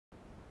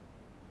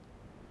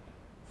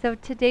So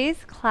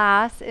today's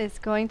class is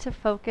going to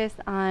focus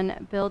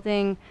on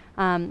building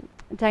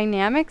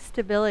dynamic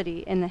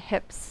stability in the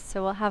hips.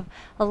 So we'll have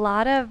a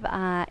lot of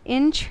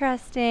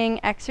interesting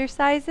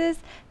exercises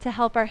to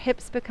help our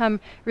hips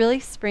become really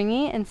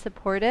springy and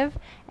supportive.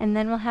 And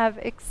then we'll have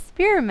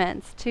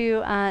experiments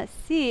to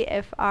see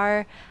if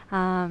our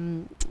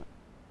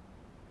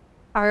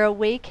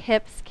awake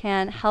hips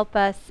can help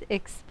us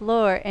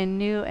explore in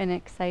new and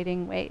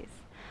exciting ways.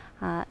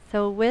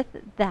 So with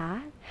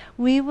that,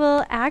 we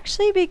will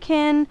actually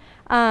begin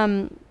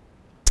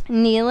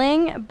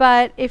kneeling,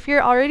 but if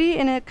you're already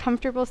in a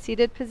comfortable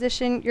seated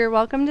position, you're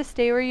welcome to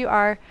stay where you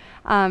are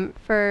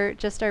for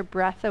just our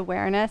breath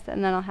awareness,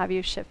 and then I'll have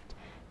you shift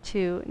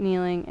to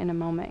kneeling in a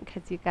moment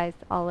because you guys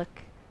all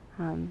look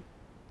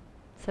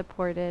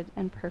supported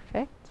and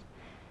perfect.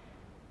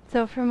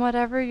 So from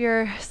whatever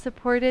your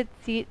supported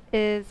seat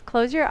is,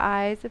 close your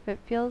eyes if it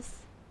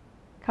feels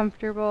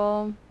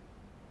comfortable.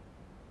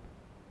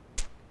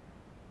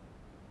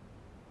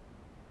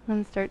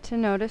 And start to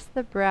notice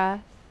the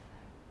breath.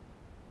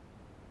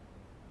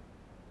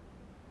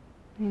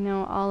 I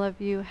know all of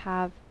you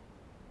have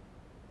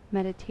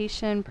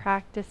meditation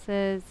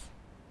practices,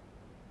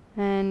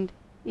 and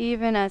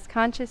even as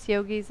conscious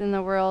yogis in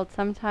the world,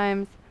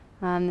 sometimes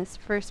this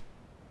first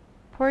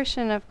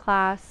portion of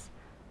class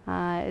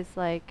is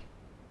like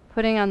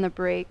putting on the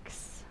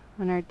brakes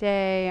on our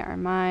day, our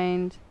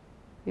mind.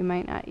 We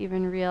might not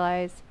even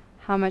realize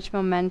how much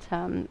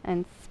momentum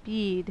and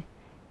speed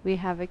we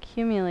have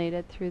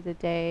accumulated through the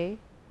day.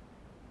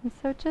 And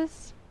so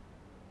just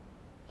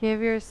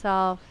give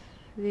yourself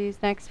these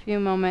next few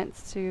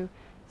moments to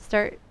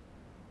start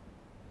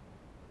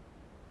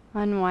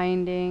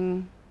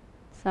unwinding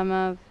some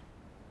of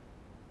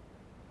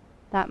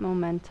that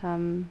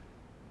momentum.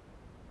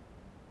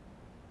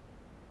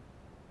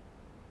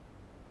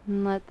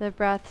 And let the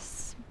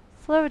breath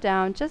slow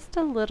down just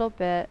a little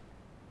bit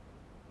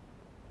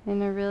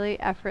in a really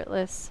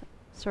effortless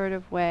sort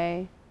of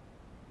way.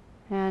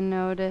 And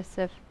notice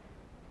if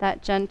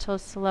that gentle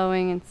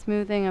slowing and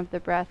smoothing of the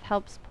breath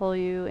helps pull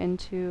you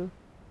into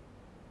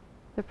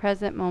the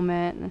present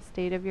moment and the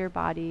state of your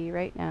body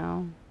right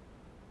now.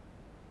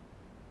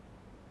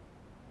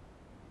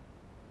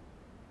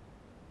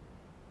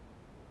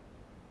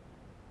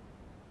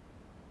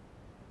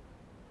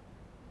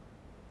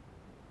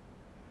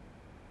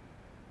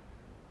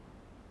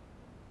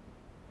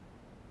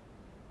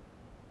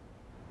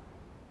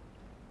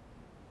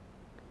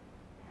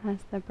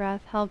 As the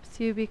breath helps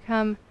you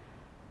become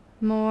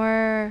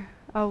more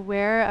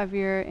aware of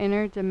your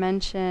inner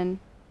dimension,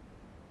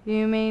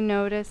 you may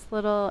notice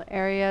little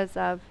areas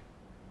of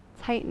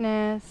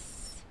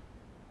tightness,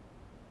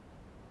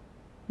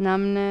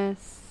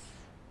 numbness,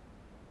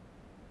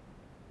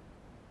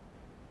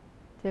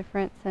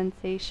 different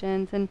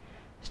sensations, and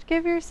just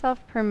give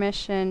yourself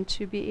permission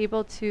to be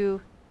able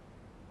to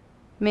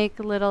make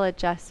little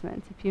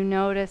adjustments. If you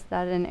notice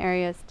that an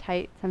area is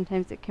tight,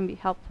 sometimes it can be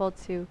helpful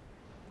to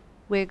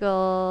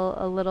wiggle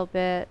a little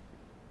bit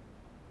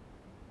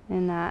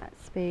in that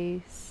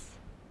space.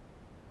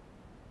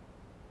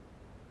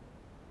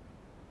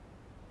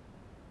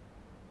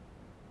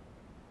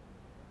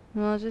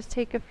 And we'll just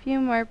take a few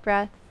more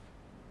breaths.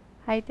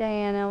 Hi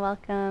Diana,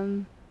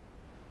 welcome.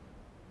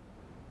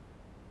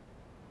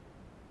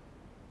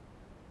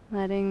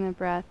 Letting the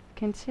breath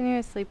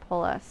continuously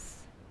pull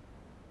us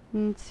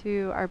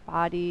into our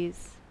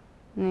bodies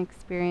and the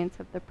experience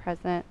of the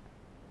present.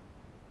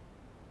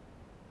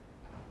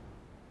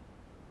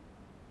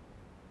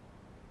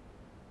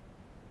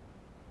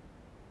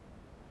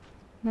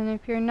 And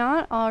if you're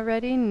not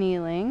already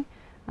kneeling,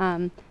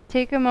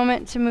 take a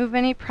moment to move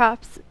any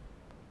props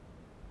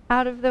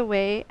out of the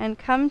way and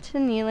come to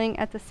kneeling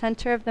at the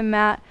center of the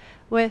mat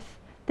with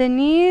the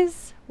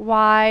knees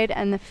wide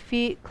and the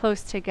feet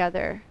close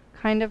together,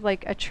 kind of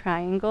like a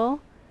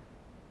triangle.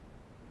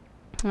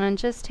 And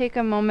just take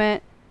a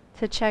moment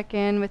to check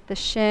in with the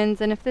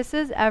shins. And if this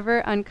is ever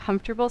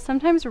uncomfortable,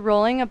 sometimes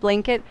rolling a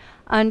blanket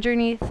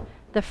underneath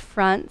the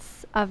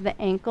fronts of the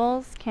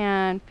ankles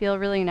can feel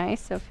really nice,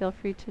 so feel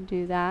free to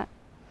do that.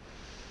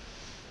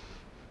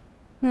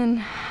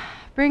 Then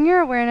bring your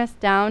awareness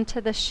down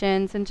to the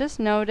shins and just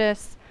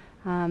notice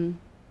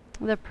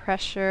the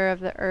pressure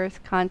of the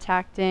earth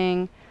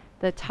contacting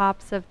the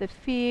tops of the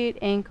feet,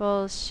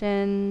 ankles,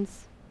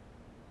 shins.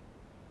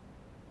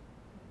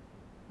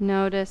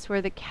 Notice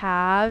where the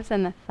calves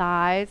and the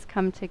thighs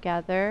come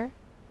together.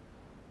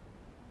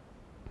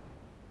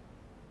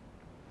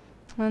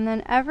 And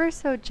then ever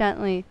so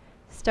gently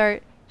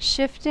start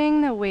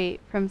shifting the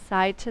weight from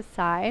side to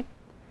side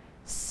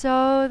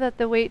so that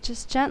the weight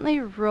just gently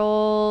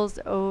rolls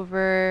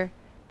over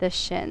the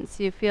shins.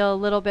 You feel a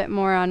little bit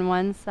more on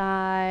one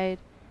side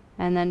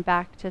and then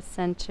back to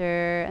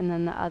center and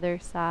then the other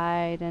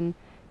side. And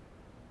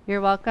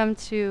you're welcome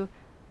to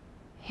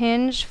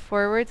hinge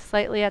forward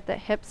slightly at the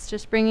hips,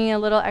 just bringing a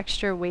little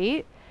extra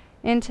weight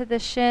into the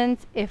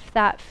shins if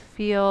that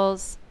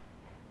feels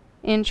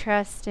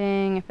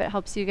interesting, if it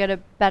helps you get a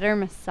better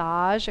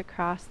massage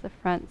across the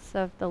fronts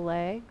of the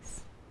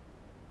legs.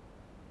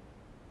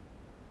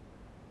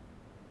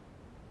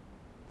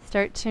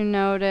 Start to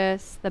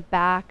notice the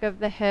back of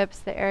the hips,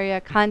 the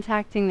area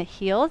contacting the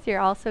heels. You're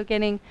also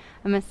getting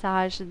a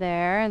massage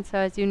there. And so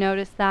as you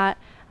notice that,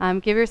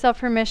 give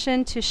yourself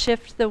permission to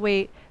shift the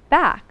weight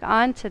back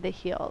onto the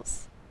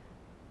heels.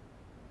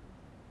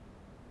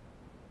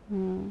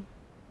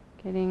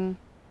 Getting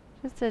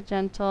just a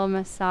gentle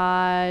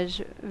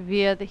massage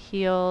via the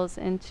heels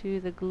into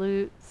the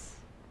glutes.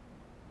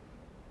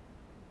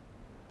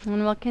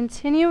 And we'll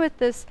continue with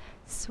this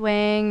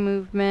swaying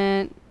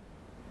movement,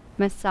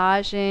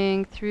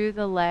 massaging through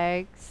the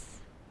legs.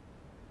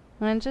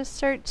 And just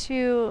start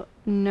to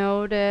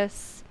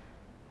notice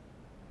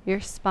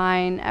your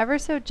spine ever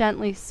so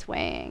gently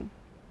swaying.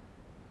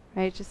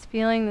 Right? Just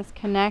feeling this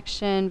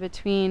connection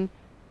between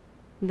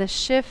the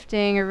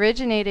shifting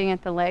originating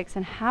at the legs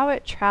and how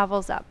it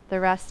travels up the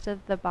rest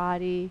of the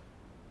body.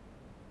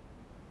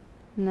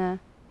 And the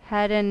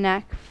head and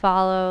neck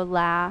follow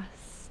last.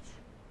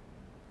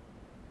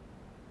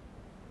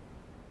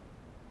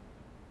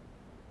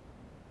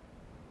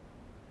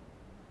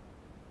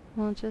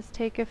 We'll just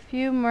take a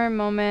few more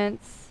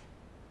moments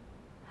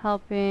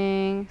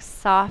helping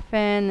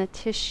soften the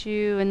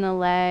tissue in the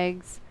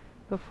legs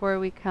before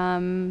we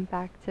come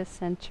back to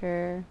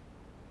center.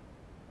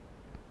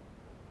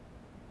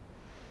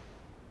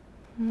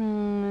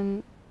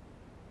 And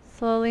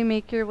slowly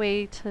make your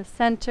way to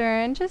center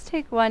and just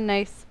take one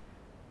nice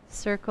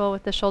circle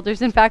with the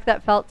shoulders. In fact,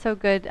 that felt so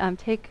good.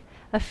 Take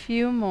a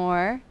few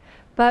more,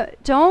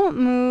 but don't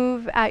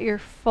move at your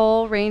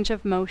full range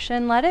of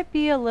motion. Let it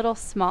be a little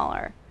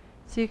smaller.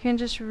 So you can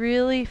just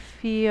really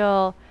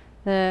feel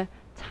the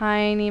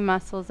tiny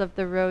muscles of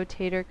the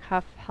rotator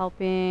cuff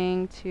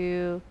helping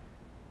to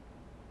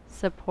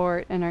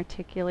support and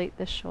articulate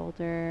the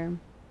shoulder.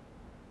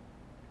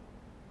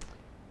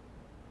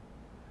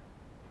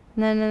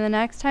 And then the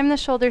next time the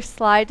shoulders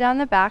slide down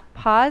the back,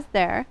 pause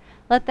there.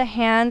 Let the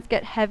hands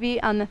get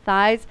heavy on the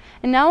thighs.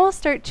 And now we'll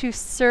start to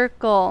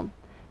circle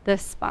the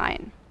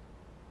spine.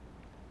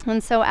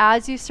 And so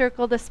as you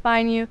circle the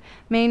spine, you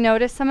may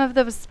notice some of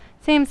those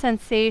same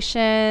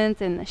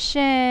sensations in the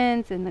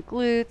shins, in the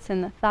glutes,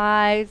 in the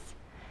thighs.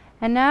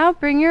 And now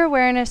bring your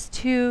awareness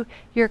to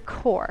your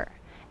core.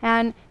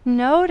 And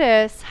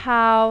notice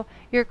how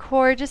your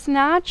core just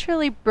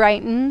naturally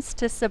brightens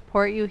to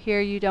support you here.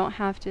 You don't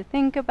have to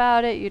think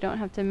about it. You don't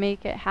have to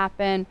make it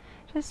happen.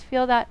 Just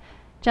feel that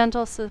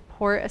gentle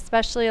support,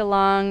 especially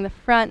along the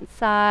front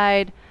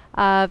side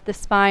of the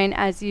spine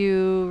as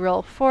you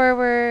roll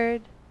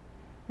forward.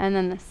 And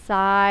then the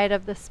side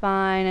of the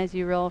spine as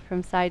you roll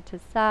from side to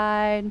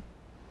side.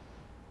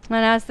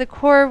 And as the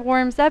core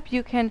warms up,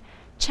 you can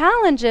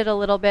challenge it a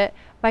little bit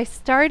by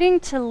starting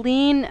to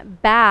lean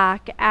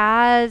back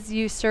as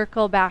you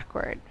circle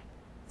backward.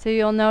 So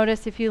you'll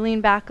notice if you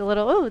lean back a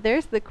little, oh,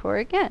 there's the core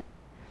again.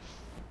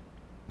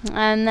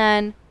 And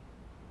then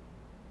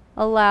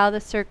allow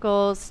the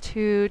circles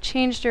to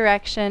change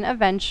direction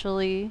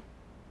eventually.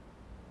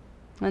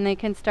 And they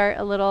can start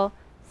a little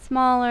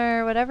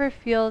smaller, whatever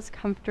feels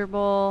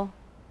comfortable.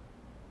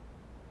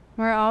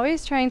 We're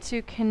always trying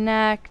to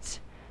connect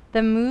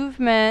the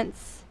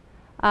movements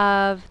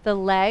of the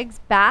legs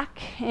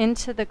back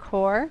into the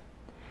core.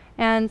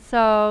 And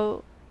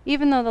so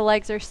even though the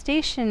legs are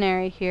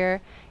stationary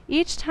here,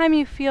 each time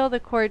you feel the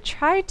core,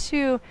 try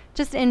to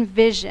just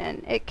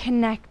envision it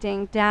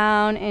connecting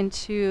down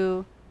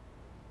into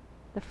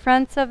the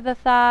fronts of the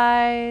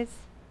thighs,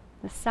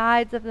 the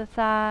sides of the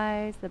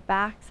thighs, the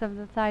backs of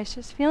the thighs,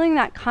 just feeling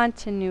that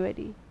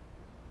continuity.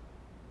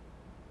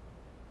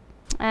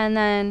 And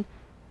then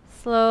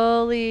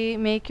slowly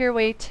make your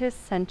way to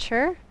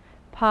center.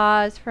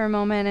 Pause for a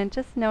moment and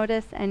just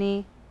notice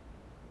any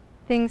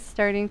things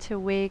starting to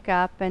wake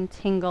up and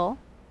tingle.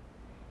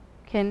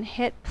 You can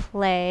hit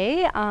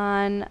play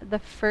on the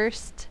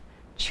first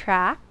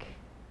track.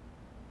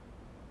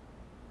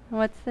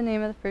 What's the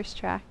name of the first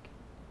track?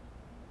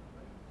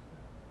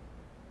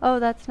 Oh,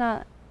 that's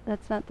not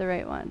the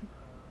right one.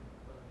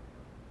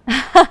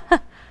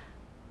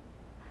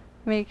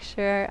 Make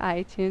sure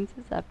iTunes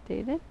is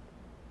updated.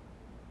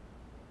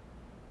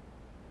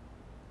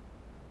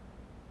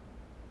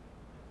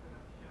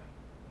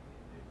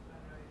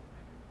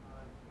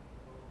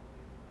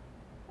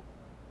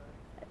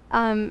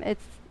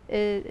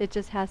 It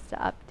just has to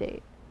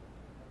update.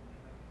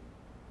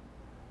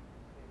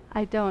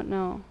 I don't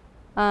know.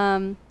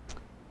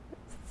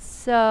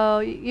 So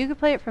you could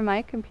play it from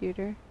my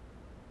computer.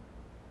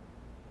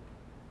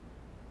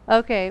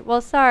 Okay,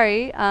 well,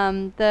 sorry.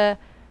 I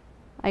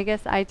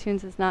guess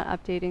iTunes is not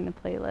updating the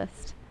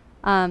playlist.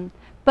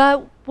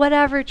 But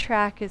whatever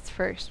track is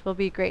first will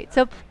be great.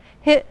 So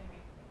hit.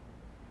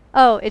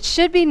 Oh, it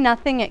should be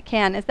Nothing It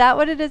Can. Is that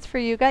what it is for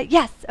you guys?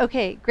 Yes.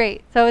 Okay,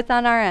 great. So it's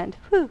on our end.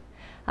 Whew.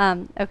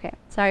 Okay,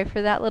 sorry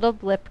for that little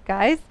blip,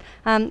 guys.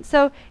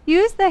 So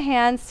use the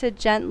hands to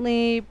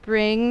gently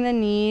bring the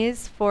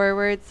knees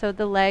forward so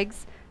the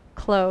legs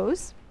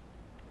close.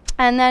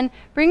 And then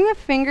bring the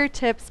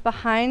fingertips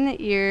behind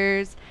the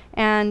ears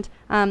and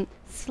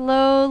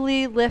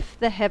slowly lift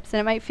the hips. And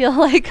it might feel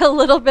like a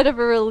little bit of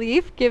a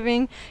relief,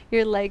 giving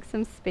your legs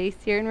some space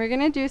here. And we're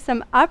going to do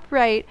some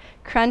upright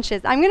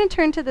crunches. I'm going to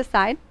turn to the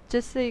side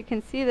just so you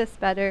can see this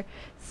better.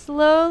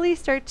 Slowly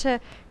start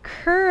to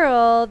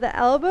curl the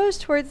elbows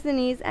towards the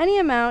knees, any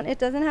amount. It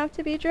doesn't have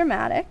to be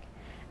dramatic.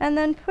 And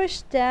then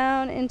push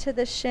down into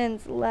the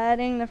shins,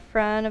 letting the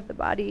front of the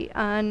body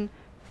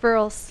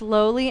unfurl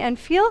slowly, and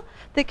feel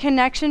the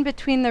connection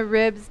between the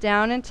ribs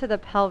down into the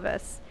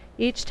pelvis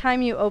each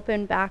time you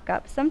open back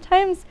up.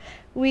 Sometimes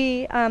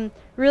we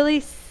really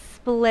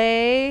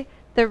splay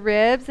the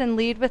ribs and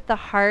lead with the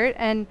heart,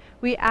 and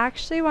we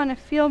actually want to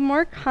feel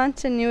more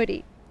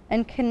continuity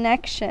and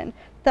connection,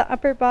 the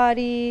upper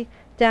body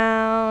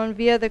down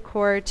via the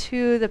core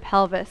to the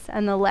pelvis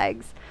and the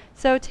legs.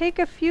 So take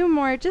a few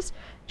more, just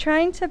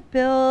trying to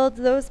build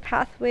those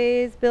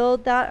pathways,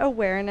 build that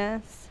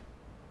awareness.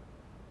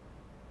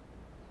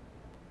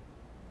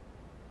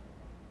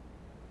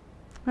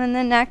 And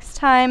the next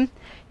time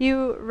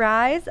you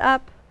rise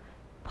up,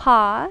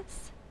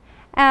 pause,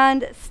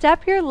 and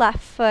step your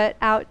left foot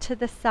out to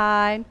the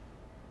side.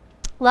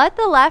 Let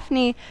the left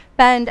knee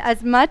bend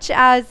as much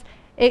as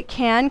it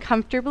can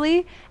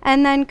comfortably,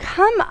 and then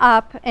come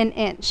up an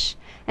inch.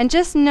 And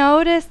just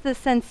notice the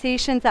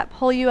sensations that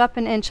pull you up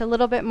an inch, a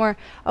little bit more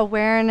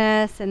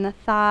awareness in the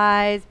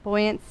thighs,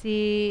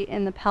 buoyancy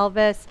in the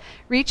pelvis.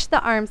 Reach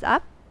the arms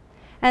up.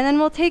 And then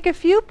we'll take a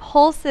few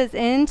pulses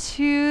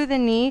into the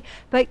knee,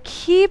 but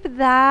keep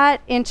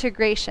that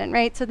integration,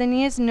 right? So the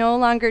knee is no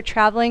longer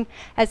traveling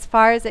as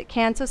far as it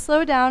can. So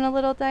slow down a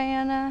little,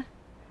 Diana.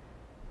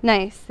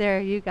 Nice,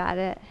 there, you got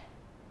it.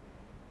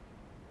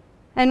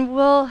 And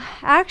we'll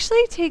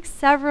actually take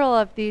several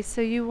of these, so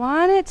you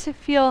want it to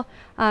feel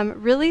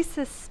really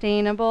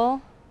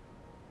sustainable.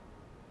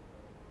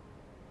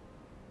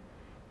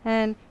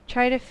 And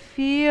try to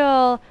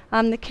feel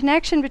the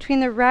connection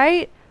between the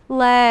right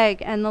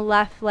leg and the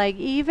left leg,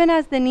 even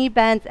as the knee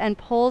bends and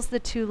pulls the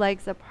two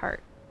legs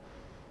apart.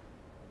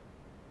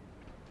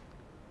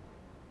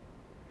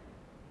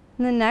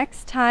 And the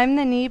next time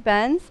the knee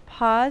bends,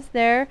 pause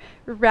there,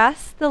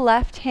 rest the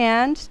left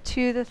hand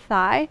to the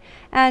thigh,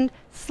 and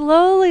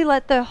slowly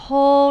let the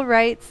whole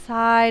right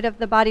side of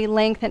the body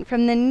lengthen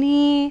from the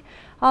knee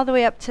all the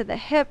way up to the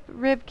hip,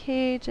 rib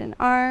cage, and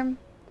arm.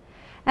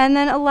 And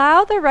then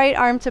allow the right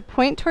arm to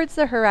point towards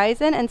the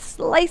horizon and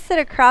slice it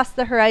across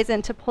the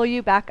horizon to pull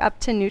you back up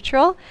to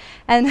neutral.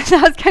 And that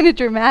was kind of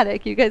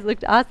dramatic. You guys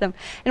looked awesome.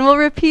 And we'll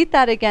repeat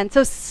that again.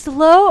 So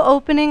slow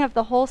opening of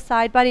the whole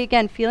side body.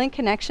 Again, feeling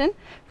connection.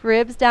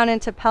 Ribs down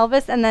into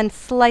pelvis, and then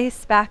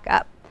slice back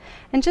up.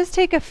 And just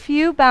take a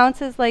few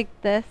bounces like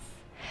this.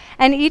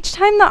 And each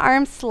time the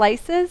arm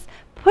slices,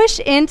 push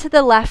into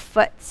the left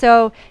foot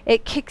so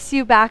it kicks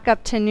you back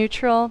up to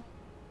neutral.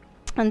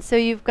 And so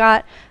you've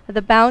got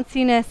the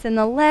bounciness in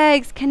the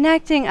legs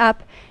connecting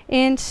up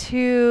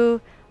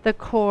into the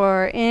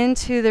core,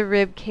 into the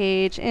rib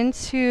cage,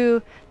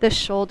 into the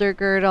shoulder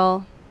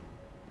girdle.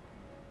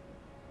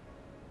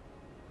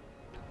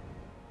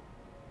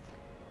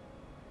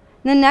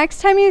 The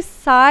next time you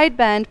side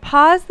bend,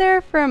 pause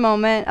there for a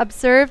moment,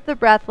 observe the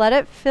breath, let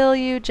it fill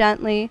you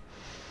gently.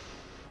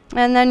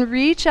 And then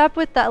reach up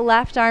with that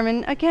left arm,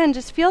 and again,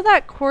 just feel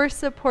that core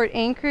support,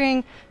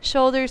 anchoring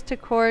shoulders to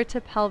core to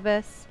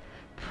pelvis.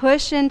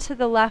 Push into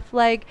the left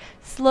leg,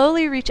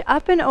 slowly reach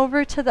up and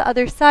over to the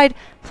other side.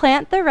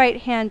 Plant the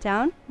right hand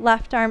down,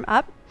 left arm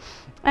up,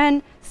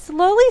 and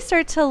slowly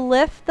start to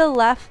lift the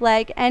left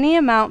leg any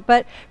amount,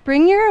 but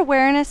bring your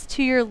awareness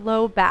to your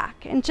low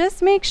back. And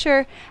just make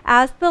sure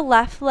as the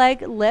left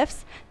leg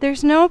lifts,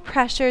 there's no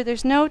pressure,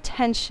 there's no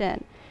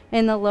tension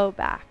in the low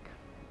back.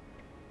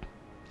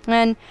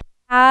 And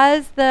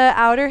as the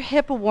outer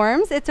hip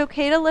warms, it's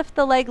okay to lift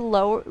the leg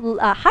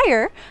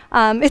higher.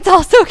 It's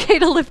also okay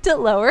to lift it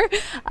lower,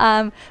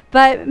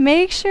 but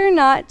make sure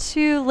not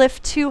to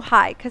lift too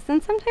high, because then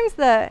sometimes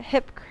the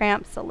hip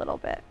cramps a little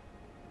bit.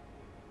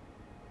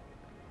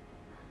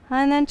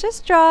 And then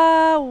just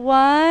draw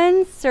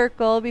one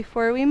circle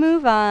before we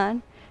move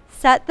on.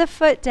 Set the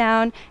foot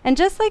down, and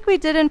just like we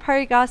did in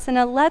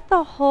Parigasana, let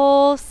the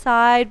whole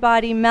side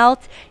body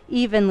melt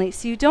evenly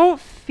so you don't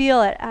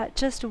feel it at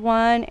just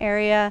one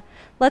area.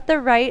 Let the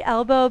right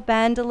elbow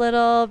bend a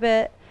little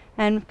bit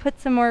and put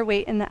some more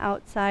weight in the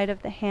outside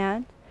of the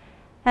hand.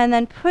 And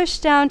then push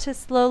down to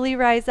slowly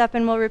rise up,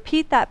 and we'll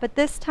repeat that, but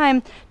this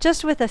time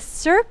just with a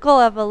circle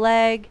of a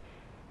leg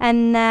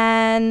and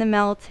then the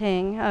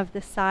melting of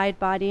the side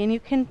body. And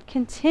you can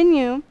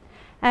continue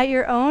at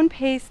your own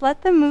pace.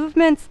 Let the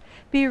movements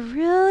be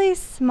really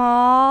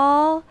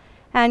small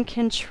and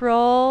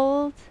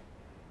controlled,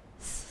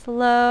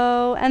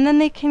 slow, and then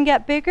they can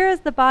get bigger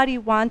as the body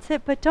wants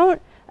it, but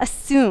don't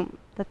assume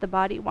that the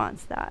body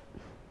wants that.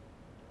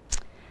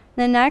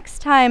 The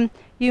next time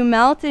you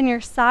melt in your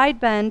side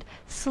bend,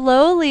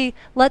 slowly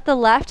let the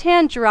left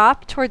hand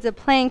drop towards a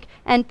plank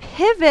and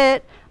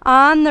pivot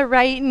on the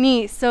right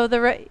knee. So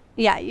the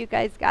Yeah, you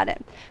guys got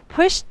it.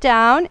 Push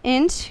down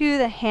into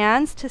the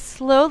hands to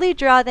slowly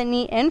draw the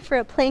knee in for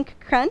a plank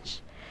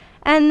crunch.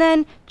 And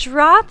then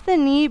drop the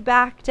knee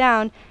back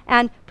down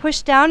and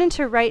push down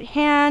into right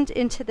hand,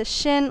 into the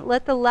shin.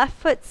 Let the left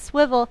foot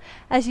swivel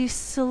as you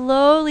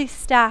slowly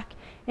stack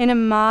in a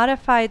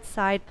modified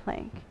side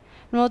plank.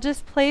 And we'll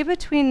just play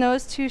between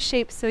those two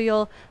shapes. So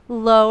you'll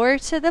lower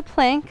to the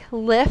plank,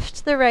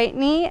 lift the right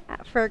knee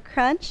for a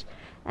crunch,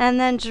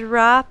 and then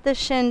drop the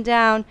shin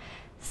down,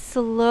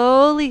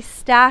 slowly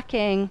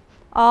stacking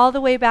all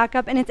the way back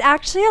up. And it's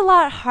actually a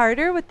lot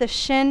harder with the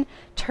shin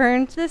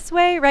turned this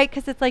way, right?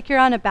 Because it's like you're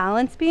on a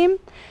balance beam.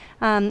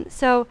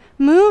 So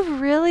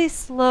move really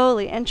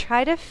slowly and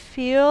try to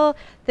feel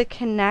the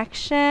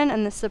connection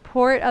and the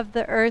support of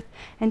the earth,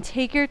 and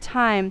take your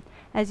time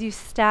as you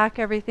stack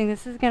everything.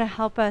 This is going to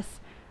help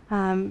us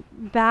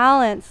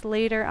balance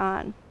later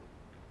on.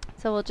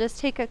 So we'll just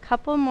take a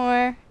couple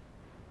more,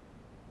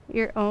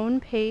 your own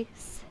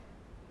pace.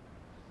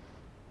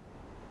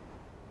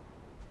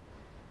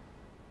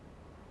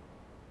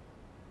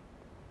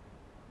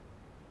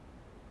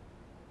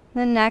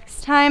 The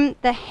next time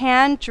the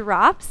hand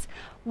drops,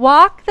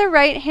 walk the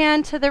right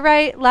hand to the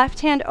right,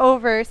 left hand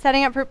over,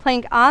 setting up for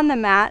plank on the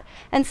mat,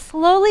 and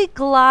slowly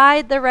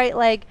glide the right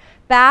leg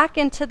back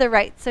into the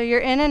right. So you're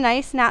in a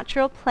nice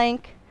natural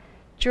plank.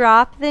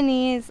 Drop the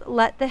knees,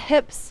 let the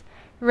hips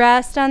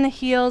rest on the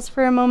heels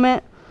for a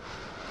moment,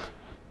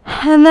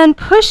 and then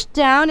push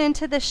down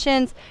into the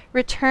shins,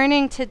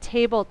 returning to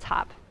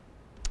tabletop.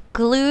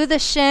 Glue the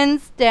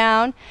shins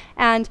down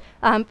and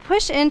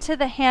push into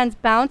the hands,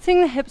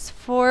 bouncing the hips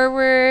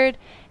forward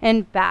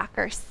and back.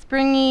 Our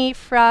springy,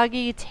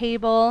 froggy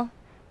table.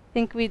 I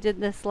think we did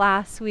this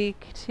last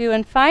week too.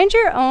 And find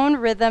your own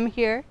rhythm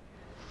here.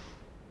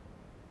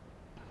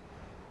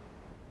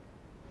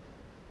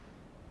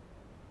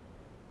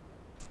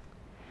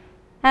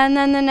 And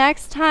then the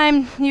next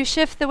time you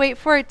shift the weight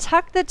forward,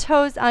 tuck the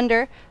toes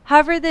under,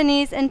 hover the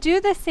knees, and do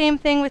the same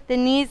thing with the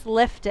knees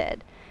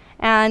lifted.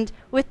 And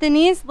with the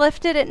knees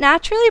lifted, it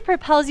naturally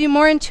propels you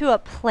more into a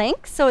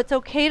plank, so it's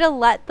okay to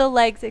let the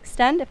legs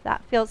extend if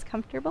that feels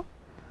comfortable.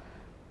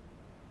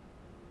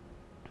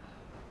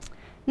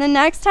 And the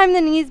next time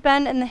the knees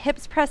bend and the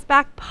hips press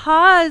back,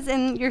 pause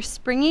in your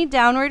springy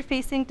downward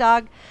facing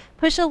dog.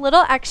 Push a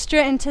little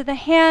extra into the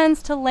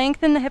hands to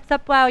lengthen the hips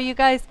up. Wow, you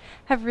guys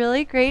have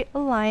really great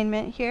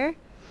alignment here.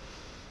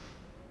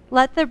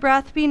 Let the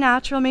breath be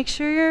natural. Make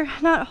sure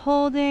you're not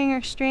holding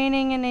or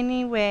straining in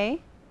any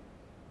way.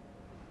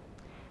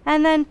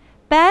 And then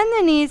bend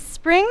the knees,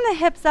 spring the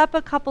hips up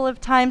a couple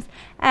of times,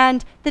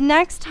 and the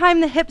next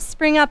time the hips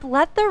spring up,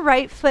 let the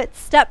right foot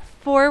step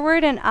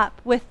forward and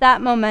up with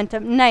that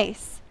momentum.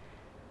 Nice.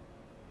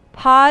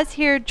 Pause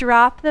here,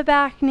 drop the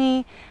back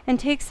knee, and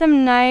take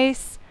some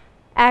nice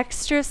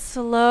extra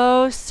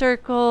slow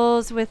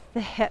circles with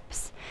the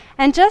hips.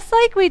 And just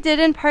like we did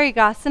in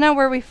Parigasana,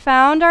 where we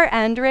found our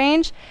end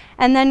range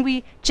and then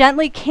we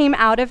gently came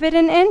out of it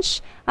an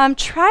inch,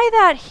 try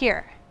that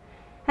here.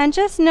 And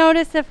just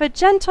notice if a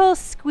gentle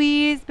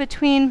squeeze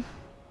between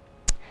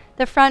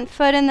the front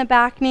foot and the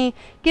back knee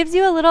gives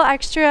you a little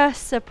extra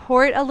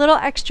support, a little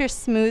extra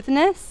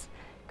smoothness.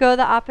 Go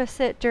the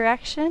opposite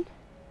direction.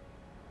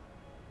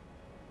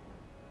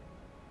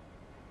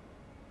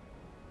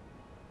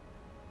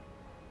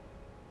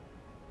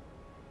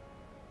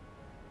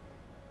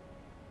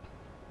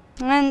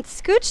 And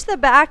scooch the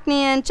back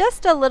knee in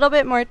just a little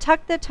bit more.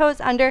 Tuck the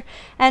toes under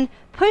and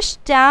push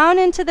down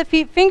into the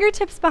feet,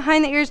 fingertips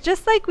behind the ears,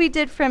 just like we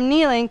did from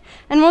kneeling.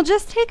 And we'll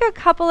just take a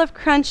couple of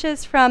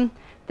crunches from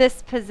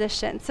this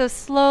position. So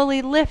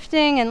slowly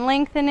lifting and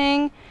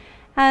lengthening,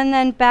 and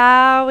then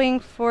bowing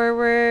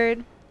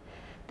forward.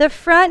 The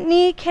front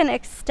knee can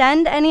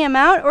extend any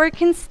amount or it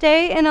can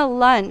stay in a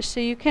lunge. So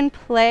you can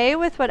play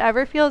with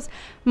whatever feels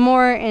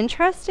more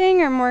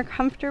interesting or more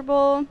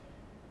comfortable.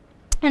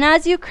 And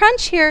as you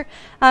crunch here,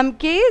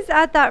 gaze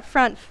at that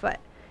front foot.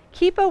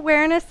 Keep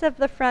awareness of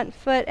the front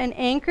foot and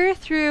anchor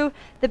through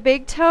the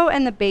big toe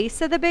and the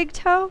base of the big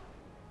toe.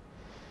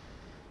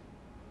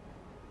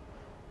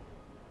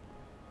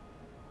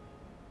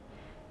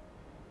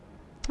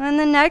 And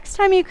the next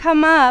time you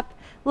come up,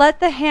 let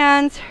the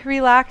hands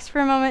relax for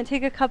a moment.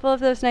 Take a couple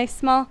of those nice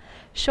small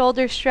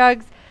shoulder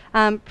shrugs.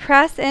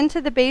 Press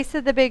into the base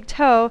of the big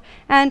toe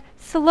and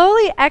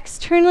slowly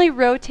externally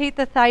rotate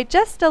the thigh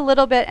just a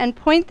little bit and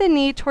point the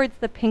knee towards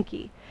the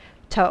pinky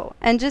toe.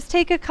 And just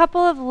take a couple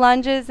of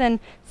lunges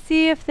and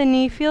see if the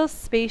knee feels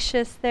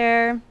spacious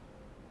there.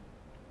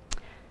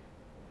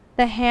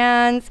 The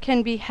hands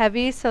can be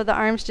heavy, so the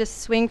arms just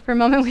swing for a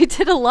moment. We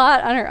did a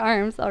lot on our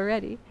arms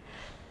already.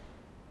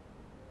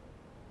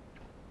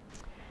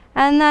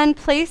 And then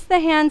place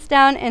the hands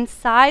down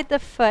inside the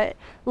foot,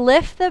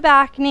 lift the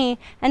back knee,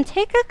 and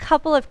take a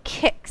couple of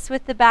kicks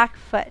with the back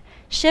foot,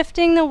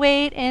 shifting the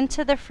weight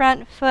into the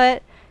front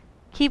foot.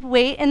 Keep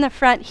weight in the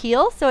front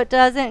heel so it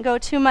doesn't go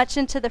too much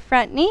into the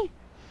front knee.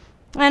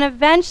 And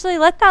eventually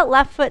let that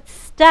left foot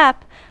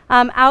step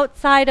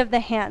outside of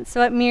the hand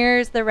so it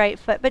mirrors the right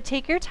foot, but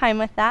take your time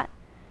with that.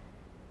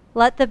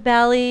 Let the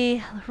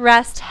belly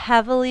rest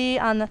heavily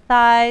on the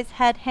thighs,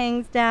 head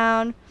hangs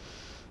down.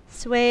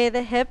 Sway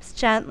the hips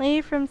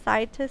gently from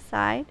side to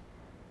side.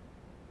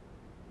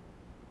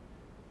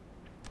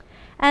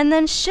 And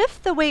then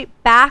shift the weight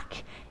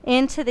back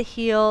into the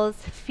heels.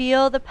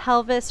 Feel the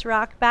pelvis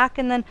rock back,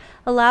 and then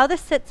allow the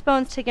sits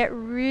bones to get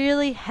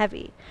really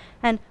heavy.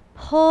 And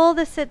pull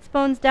the sits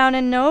bones down,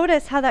 and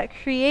notice how that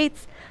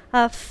creates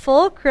a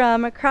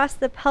fulcrum across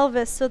the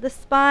pelvis so the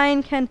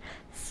spine can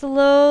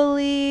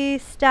slowly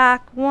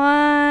stack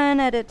one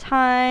at a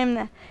time.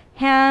 The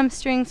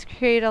hamstrings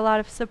create a lot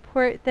of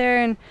support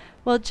there, and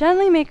we'll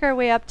gently make our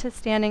way up to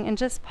standing and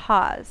just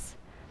pause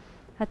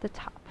at the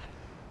top.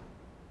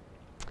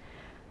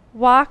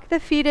 Walk the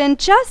feet in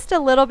just a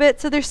little bit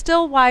so they're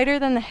still wider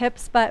than the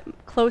hips but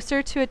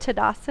closer to a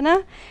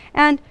Tadasana,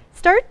 and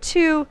start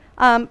to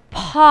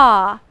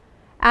paw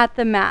at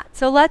the mat.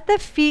 So let the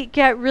feet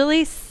get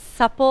really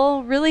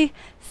supple, really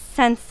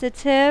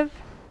sensitive,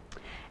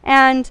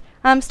 and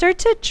start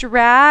to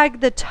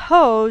drag the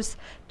toes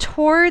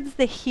towards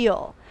the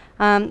heel.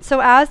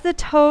 So as the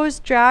toes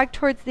drag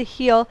towards the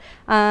heel,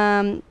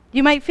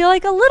 you might feel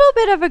like a little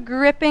bit of a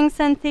gripping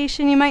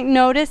sensation. You might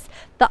notice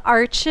the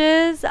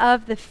arches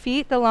of the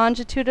feet, the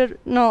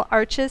longitudinal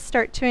arches,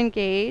 start to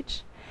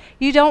engage.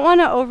 You don't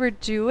want to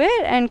overdo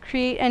it and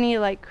create any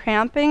like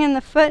cramping in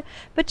the foot,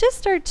 but just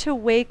start to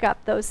wake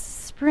up those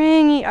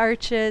springy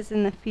arches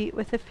in the feet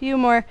with a few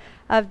more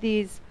of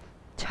these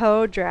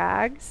toe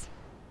drags.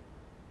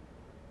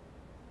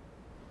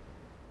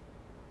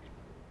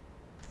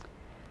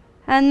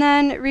 And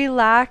then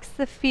relax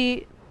the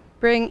feet,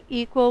 bring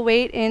equal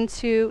weight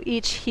into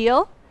each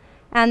heel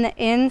and the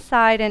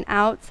inside and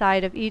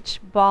outside of each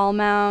ball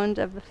mound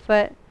of the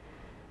foot.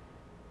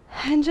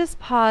 And just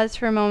pause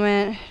for a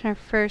moment in our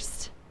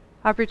first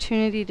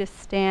opportunity to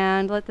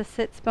stand. Let the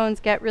sits bones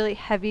get really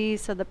heavy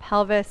so the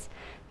pelvis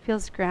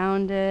feels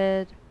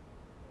grounded.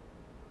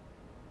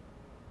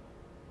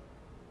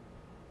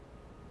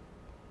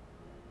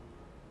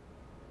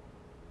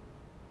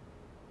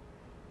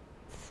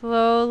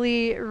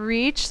 Slowly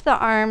reach the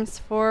arms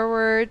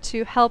forward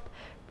to help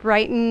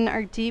brighten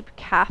our deep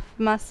calf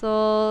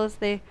muscles.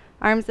 The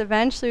arms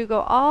eventually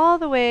go all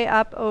the way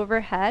up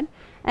overhead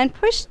and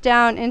push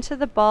down into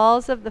the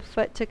balls of the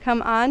foot to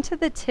come onto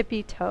the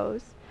tippy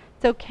toes.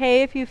 It's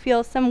okay if you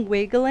feel some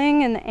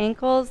wiggling in the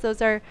ankles.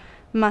 Those are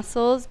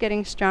muscles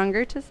getting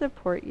stronger to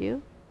support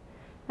you.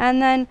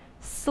 And then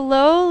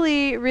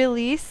slowly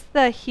release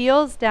the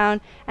heels down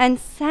and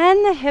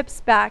send the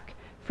hips back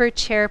for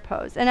chair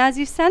pose. And as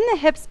you send the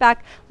hips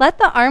back, let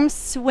the arms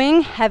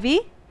swing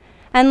heavy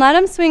and let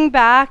them swing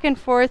back and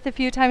forth a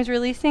few times,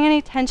 releasing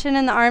any tension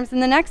in the arms.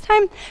 And the next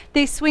time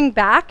they swing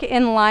back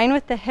in line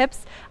with the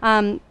hips,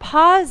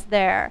 pause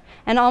there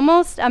and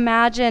almost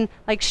imagine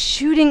like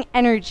shooting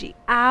energy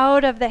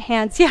out of the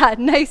hands. Yeah,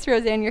 nice,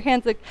 Roseanne.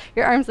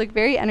 Your arms look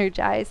very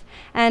energized.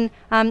 And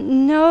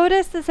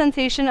notice the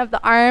sensation of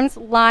the arms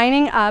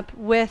lining up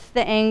with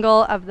the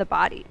angle of the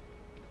body.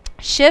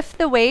 Shift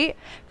the weight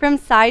from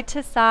side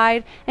to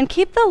side and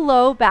keep the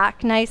low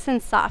back nice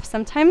and soft.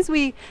 Sometimes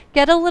we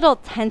get a little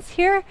tense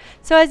here.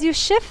 So as you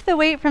shift the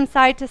weight from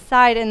side to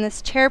side in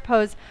this chair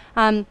pose,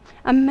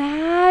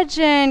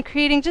 imagine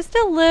creating just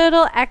a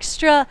little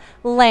extra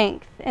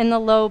length in the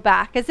low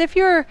back, as if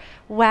you're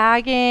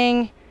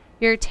wagging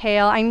your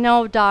tail. I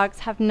know dogs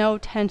have no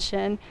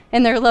tension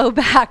in their low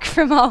back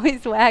from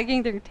always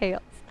wagging their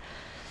tails.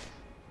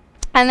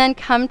 And then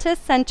come to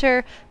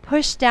center,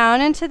 push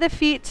down into the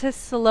feet to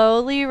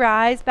slowly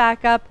rise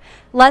back up.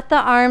 Let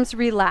the arms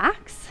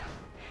relax.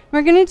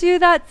 We're going to do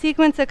that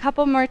sequence a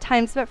couple more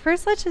times, but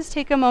first let's just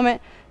take a moment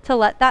to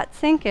let that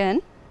sink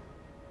in.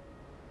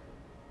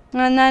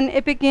 And then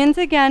it begins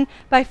again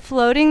by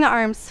floating the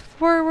arms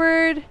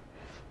forward,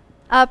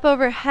 up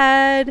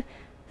overhead,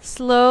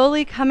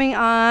 slowly coming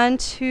on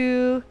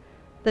to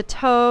the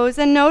toes.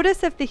 And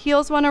notice if the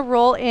heels want to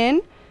roll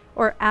in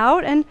or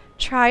out, and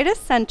try to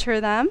center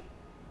them.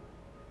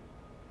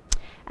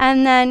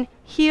 And then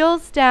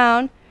heels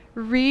down,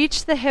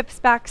 reach the hips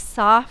back,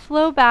 soft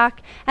low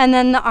back, and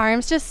then the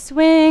arms just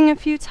swing a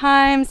few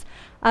times,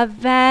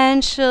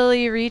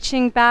 eventually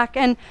reaching back.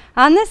 And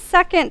on the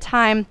second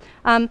time,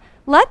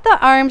 let the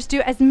arms do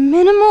as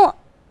minimal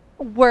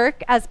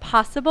work as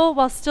possible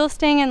while still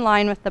staying in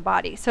line with the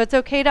body. So it's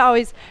okay to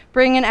always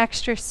bring an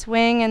extra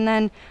swing and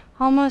then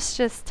almost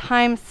just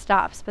time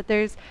stops, but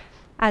there's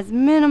as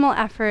minimal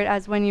effort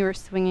as when you were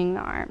swinging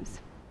the arms.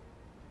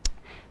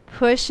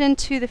 Push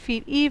into the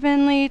feet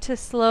evenly to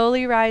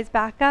slowly rise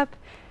back up.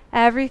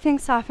 Everything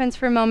softens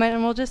for a moment,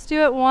 and we'll just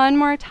do it one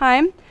more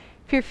time.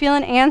 If you're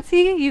feeling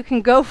antsy, you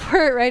can go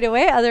for it right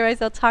away. Otherwise,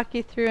 I'll talk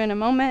you through in a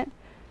moment.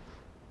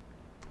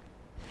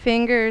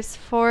 Fingers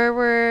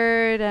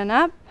forward and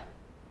up.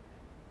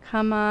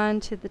 Come on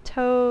to the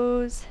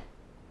toes.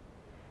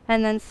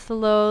 And then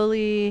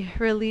slowly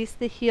release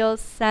the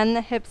heels, send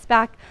the hips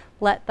back,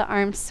 let the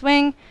arms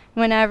swing.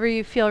 Whenever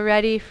you feel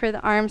ready for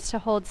the arms to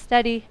hold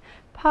steady,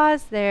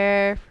 pause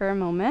there for a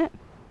moment.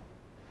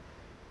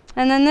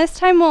 And then this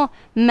time we'll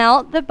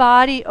melt the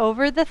body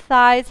over the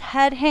thighs,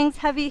 head hangs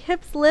heavy,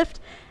 hips lift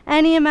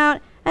any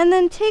amount, and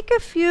then take a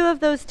few of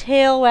those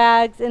tail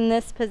wags in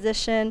this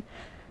position,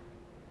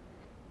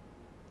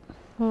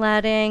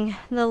 letting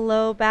the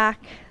low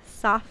back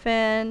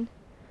soften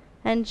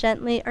and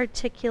gently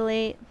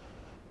articulate.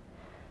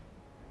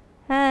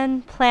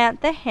 And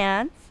plant the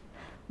hands,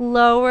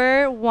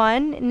 lower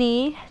one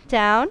knee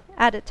down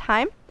at a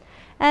time,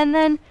 and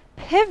then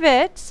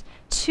pivot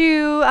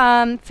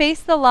to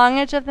face the long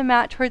edge of the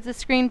mat towards the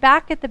screen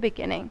back at the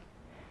beginning.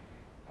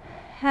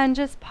 And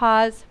just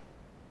pause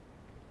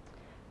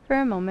for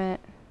a moment.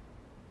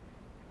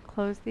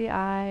 Close the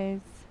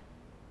eyes.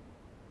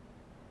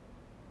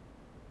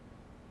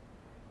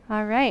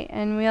 All right,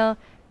 and we'll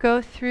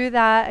go through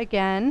that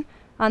again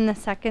on the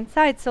second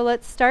side. So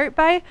let's start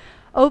by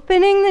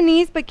opening the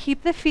knees, but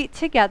keep the feet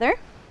together.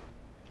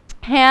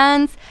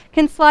 Hands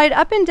can slide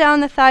up and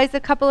down the thighs a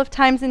couple of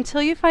times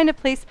until you find a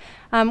place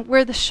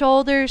where the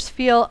shoulders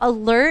feel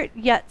alert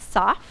yet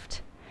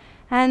soft.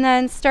 And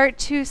then start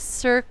to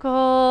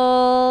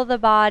circle the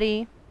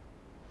body.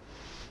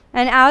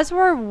 And as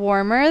we're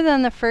warmer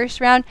than the first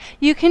round,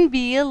 you can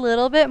be a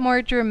little bit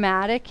more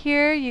dramatic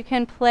here. You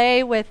can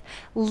play with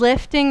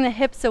lifting the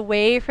hips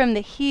away from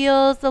the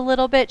heels a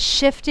little bit,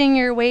 shifting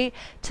your weight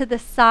to the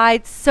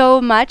side so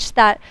much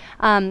that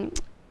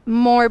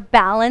more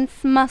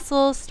balance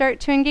muscles start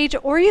to engage,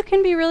 or you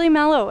can be really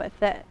mellow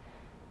with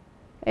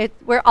it.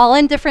 We're all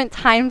in different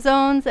time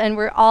zones, and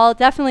we're all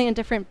definitely in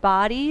different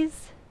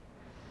bodies.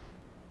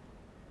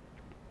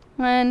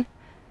 And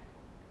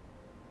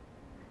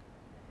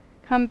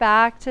come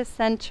back to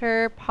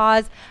center,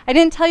 pause. I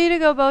didn't tell you to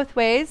go both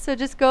ways, so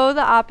just go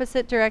the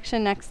opposite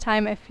direction next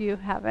time if you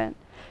haven't.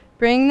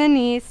 Bring the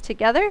knees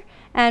together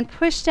and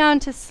push down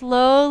to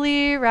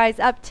slowly rise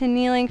up to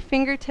kneeling,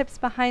 fingertips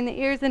behind the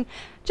ears, and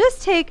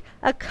just take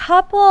a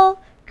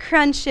couple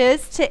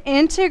crunches to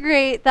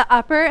integrate the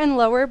upper and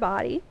lower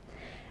body.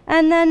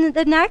 And then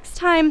the next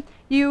time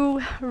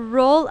you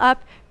roll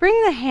up,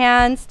 bring the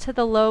hands to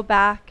the low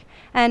back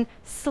and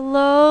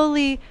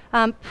slowly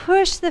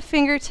push the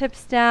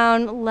fingertips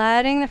down,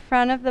 letting the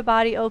front of the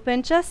body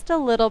open just a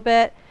little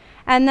bit.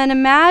 And then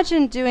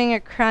imagine doing a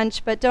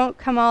crunch, but don't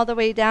come all the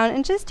way down.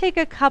 And just take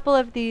a couple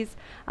of these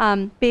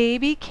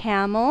baby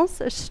camels,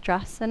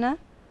 Ustrasana.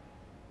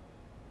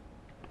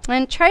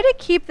 And try to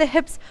keep the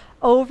hips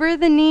over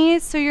the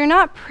knees so you're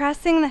not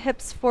pressing the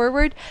hips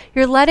forward.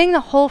 You're letting the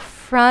whole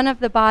front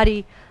of the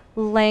body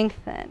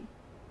lengthen.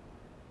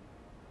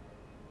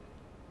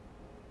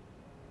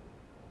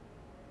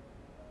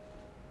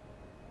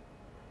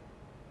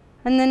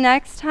 And the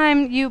next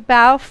time you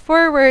bow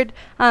forward,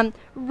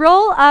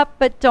 roll up,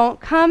 but don't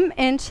come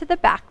into the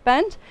back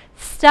bend.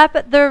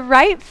 Step the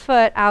right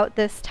foot out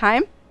this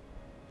time.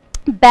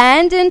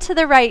 Bend into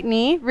the right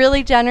knee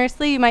really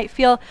generously. You might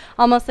feel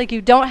almost like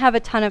you don't have a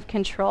ton of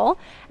control.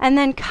 And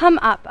then come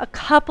up a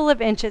couple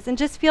of inches and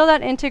just feel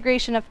that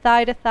integration of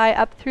thigh to thigh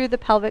up through the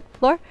pelvic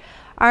floor.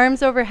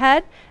 Arms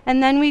overhead.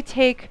 And then we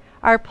take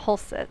our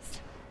pulses.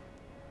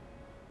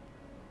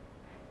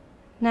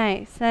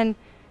 Nice. And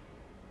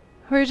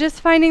we're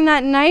just finding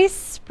that nice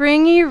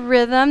springy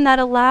rhythm that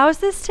allows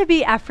this to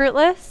be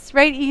effortless,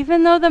 right?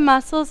 Even though the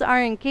muscles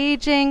are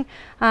engaging,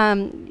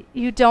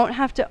 you don't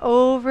have to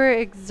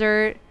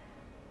overexert.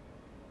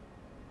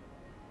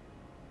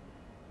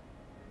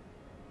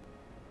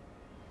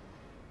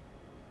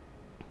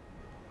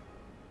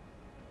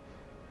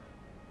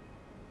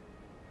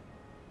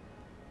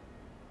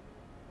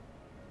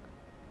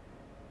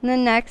 And the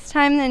next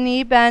time the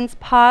knee bends,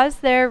 pause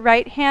there,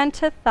 right hand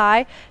to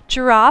thigh,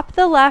 drop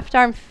the left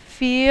arm,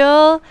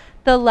 feel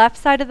the left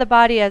side of the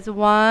body as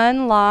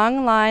one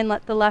long line,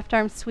 let the left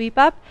arm sweep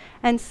up,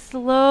 and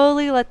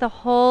slowly let the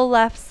whole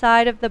left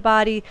side of the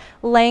body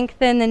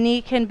lengthen. The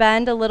knee can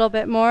bend a little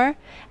bit more.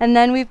 And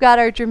then we've got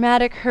our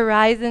dramatic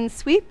horizon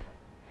sweep.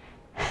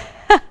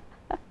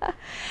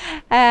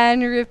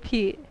 And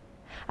repeat.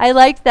 I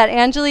liked that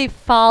Anjali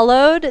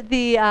followed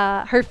the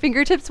her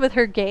fingertips with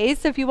her gaze.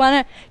 So if you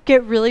want to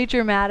get really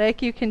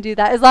dramatic, you can do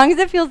that, as long as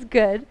it feels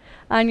good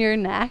on your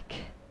neck.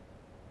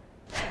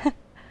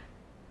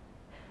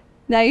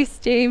 Nice,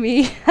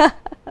 Jamie.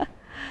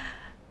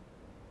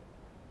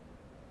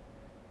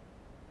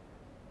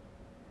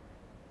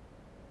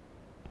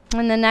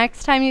 And the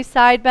next time you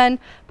side bend,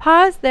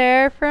 pause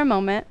there for a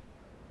moment.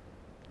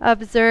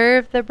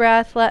 Observe the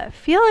breath.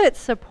 Feel it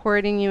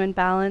supporting you and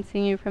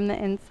balancing you from the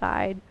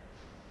inside.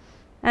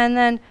 And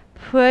then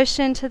push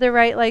into the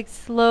right leg,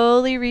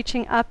 slowly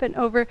reaching up and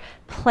over.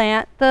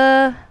 Plant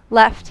the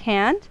left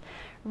hand,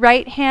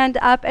 right hand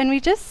up, and we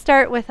just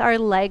start with our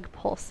leg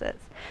pulses.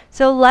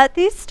 So let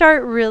these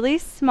start really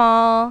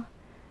small.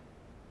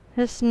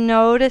 Just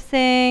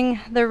noticing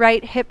the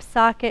right hip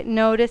socket,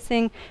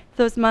 noticing if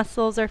those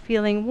muscles are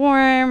feeling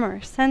warm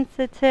or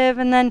sensitive.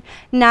 And then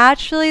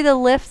naturally the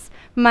lifts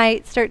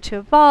might start to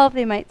evolve.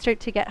 They might start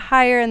to get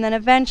higher. And then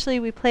eventually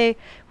we play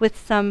with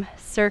some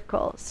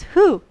circles.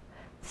 Whew!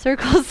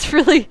 Circles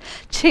really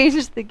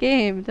change the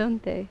game,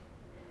 don't they?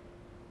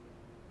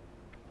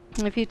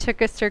 If you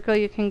took a circle,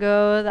 you can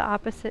go the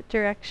opposite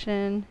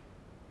direction.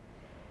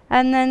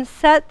 And then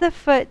set the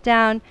foot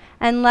down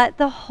and let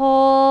the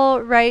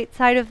whole right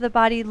side of the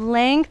body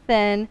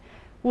lengthen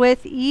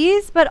with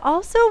ease, but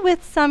also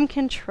with some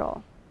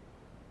control.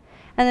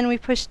 And then we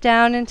push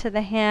down into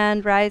the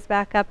hand, rise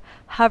back up,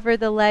 hover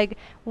the leg.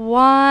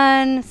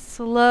 One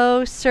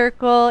slow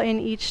circle in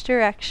each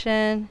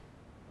direction.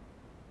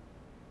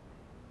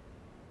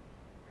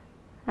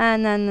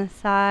 And then the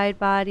side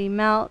body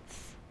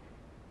melts.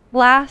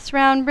 Last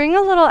round, bring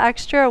a little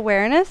extra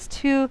awareness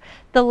to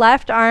the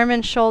left arm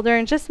and shoulder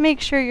and just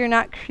make sure you're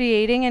not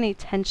creating any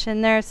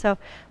tension there. So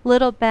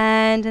little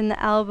bend in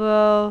the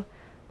elbow,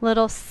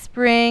 little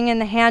spring in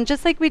the hand,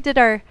 just like we did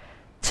our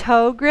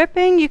toe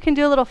gripping. You can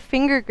do a little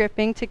finger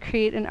gripping to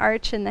create an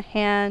arch in the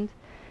hand.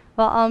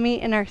 We'll all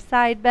meet in our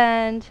side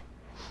bend.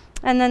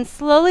 And then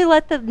slowly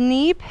let the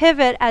knee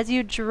pivot as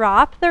you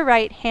drop the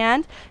right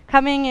hand,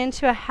 coming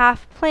into a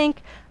half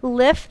plank.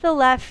 Lift the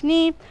left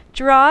knee,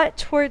 draw it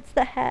towards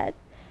the head,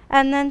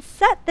 and then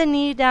set the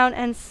knee down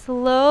and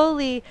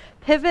slowly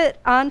pivot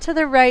onto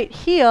the right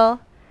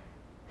heel,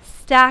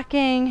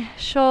 stacking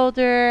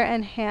shoulder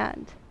and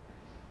hand.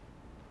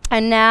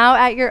 And now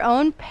at your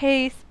own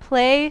pace,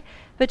 play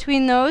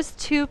between those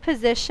two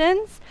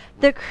positions.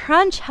 The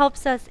crunch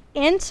helps us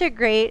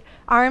integrate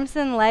arms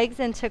and legs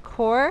into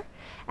core.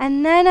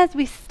 And then as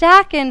we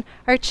stack in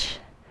our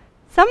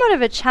somewhat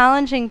of a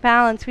challenging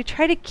balance, we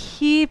try to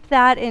keep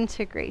that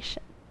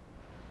integration.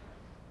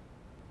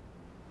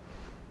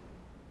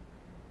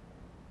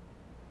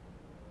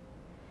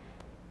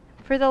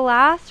 For the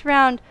last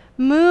round,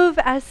 move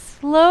as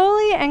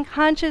slowly and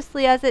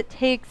consciously as it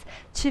takes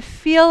to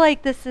feel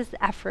like this is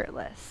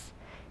effortless.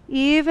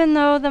 Even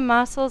though the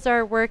muscles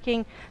are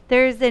working,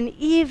 there's an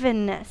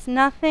evenness.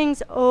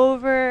 Nothing's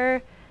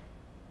overpowered,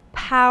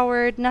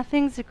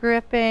 nothing's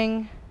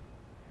gripping.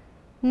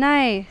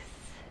 Nice.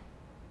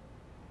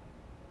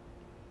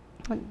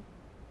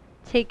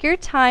 Take your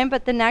time,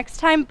 but the next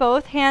time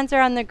both hands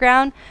are on the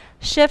ground,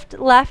 shift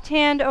left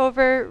hand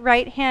over,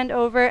 right hand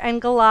over,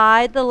 and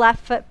glide the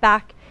left foot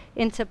back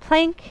into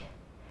plank.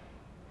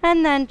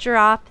 And then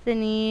drop the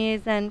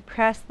knees and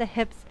press the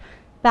hips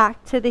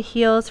back to the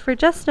heels for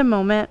just a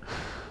moment.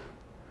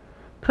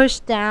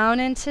 Push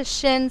down into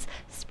shins,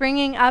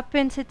 springing up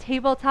into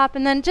tabletop,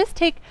 and then just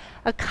take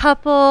a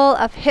couple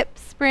of hip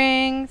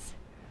springs.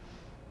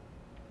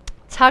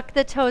 Tuck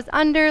the toes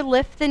under,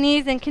 lift the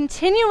knees, and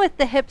continue with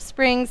the hip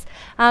springs,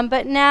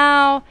 but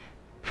now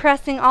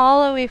pressing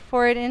all the way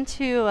forward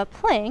into a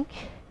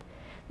plank.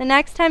 The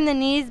next time the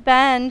knees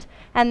bend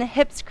and the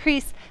hips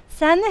crease,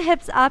 send the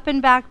hips up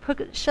and back,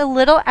 push a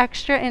little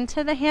extra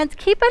into the hands.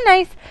 Keep a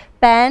nice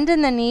bend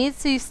in the knees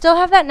so you still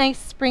have that nice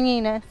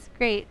springiness.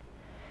 Great.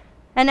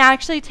 And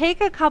actually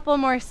take a couple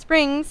more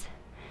springs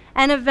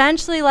and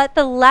eventually let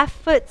the left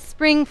foot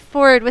spring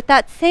forward with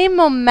that same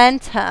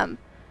momentum.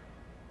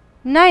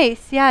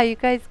 Nice. Yeah, you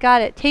guys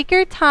got it. Take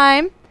your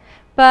time,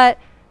 but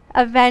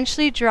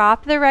eventually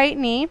drop the right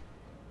knee.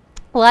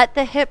 Let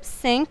the hips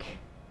sink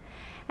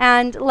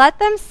and let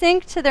them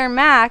sink to their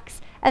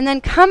max and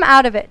then come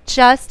out of it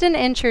just an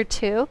inch or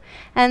two.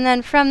 And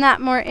then from that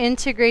more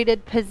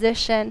integrated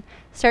position,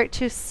 start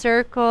to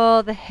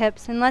circle the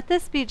hips and let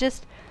this be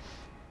just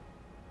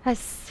as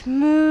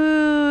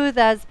smooth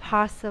as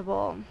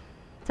possible.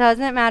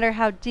 Doesn't matter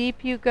how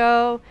deep you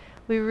go.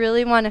 We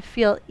really want to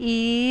feel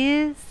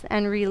ease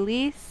and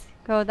release.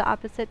 Go the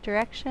opposite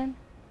direction.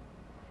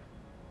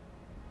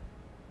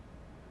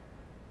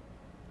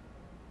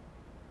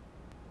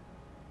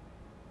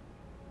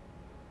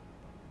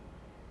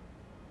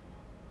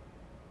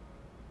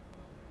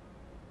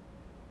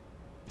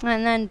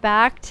 And then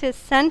back to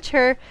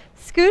center.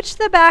 Scooch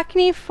the back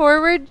knee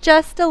forward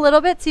just a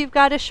little bit so you've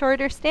got a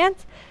shorter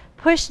stance.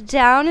 Push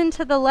down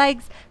into the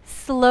legs,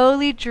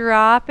 slowly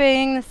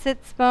dropping the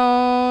sits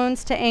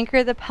bones to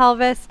anchor the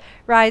pelvis.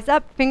 Rise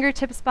up,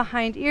 fingertips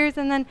behind ears,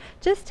 and then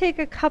just take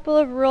a couple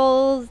of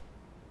rolls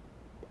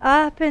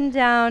up and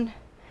down,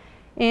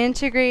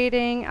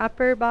 integrating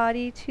upper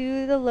body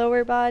to the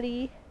lower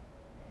body.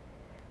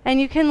 And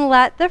you can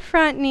let the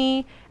front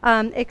knee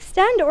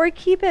extend or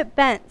keep it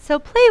bent. So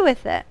play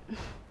with it.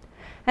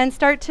 And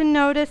start to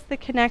notice the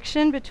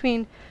connection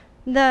between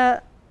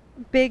the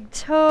big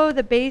toe,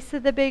 the base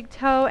of the big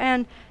toe,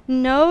 and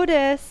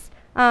notice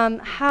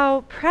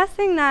how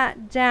pressing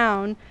that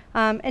down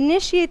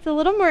initiates a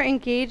little more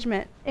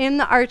engagement in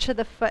the arch of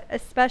the foot,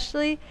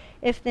 especially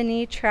if the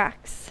knee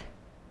tracks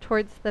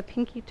towards the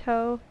pinky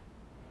toe.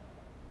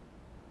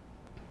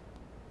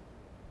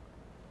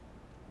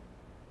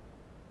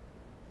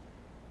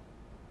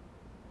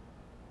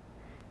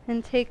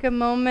 And take a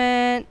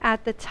moment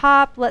at the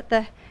top, let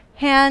the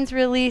hands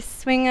release,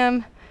 swing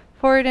them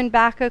forward and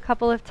back a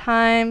couple of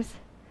times.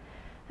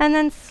 And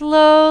then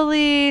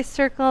slowly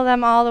circle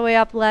them all the way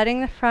up,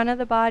 letting the front of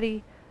the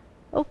body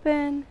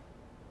open.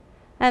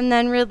 And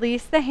then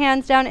release the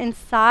hands down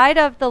inside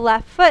of the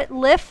left foot.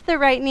 Lift the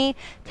right knee.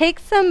 Take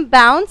some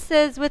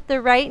bounces with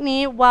the right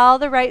knee while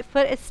the right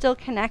foot is still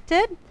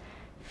connected.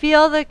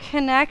 Feel the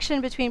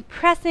connection between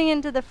pressing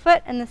into the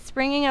foot and the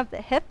springing of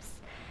the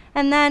hips.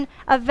 And then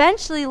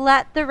eventually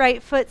let the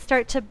right foot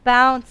start to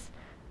bounce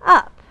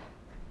up.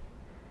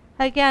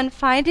 Again,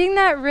 finding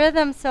that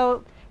rhythm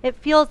so it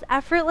feels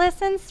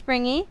effortless and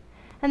springy.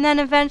 And then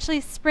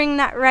eventually spring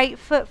that right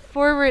foot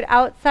forward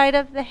outside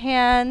of the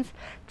hands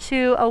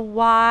to a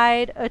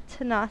wide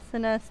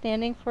Uttanasana,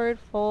 standing forward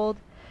fold.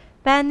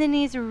 Bend the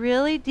knees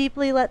really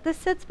deeply. Let the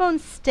sits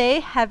bones stay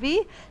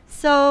heavy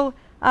so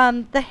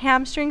the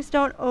hamstrings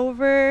don't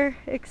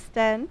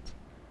overextend.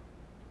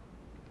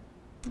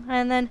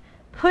 And then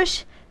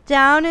push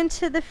down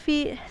into the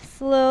feet.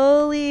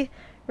 Slowly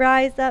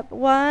rise up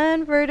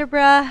one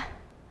vertebra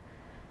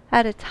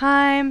at a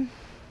time.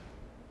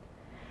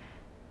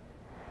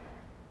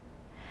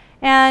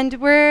 And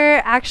we're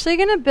actually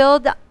going to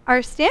build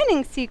our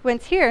standing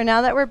sequence here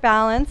now that we're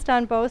balanced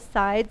on both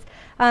sides.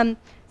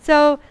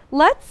 So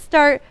let's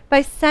start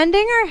by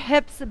sending our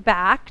hips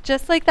back,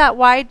 just like that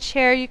wide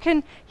chair. You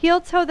can heel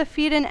toe the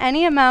feet in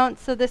any amount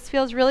so this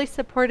feels really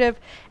supportive.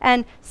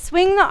 And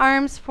swing the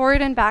arms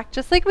forward and back,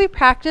 just like we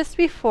practiced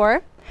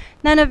before.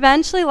 Then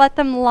eventually let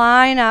them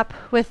line up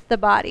with the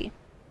body.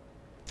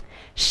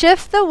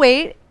 Shift the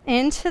weight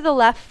into the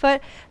left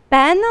foot.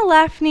 Bend the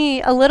left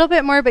knee a little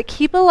bit more, but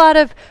keep a lot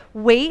of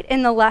weight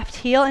in the left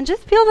heel and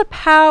just feel the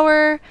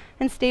power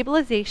and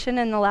stabilization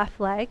in the left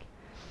leg.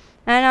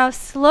 And now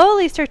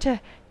slowly start to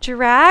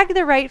drag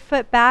the right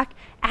foot back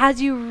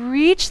as you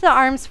reach the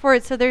arms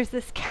forward. So there's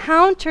this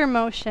counter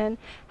motion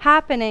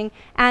happening,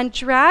 and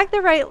drag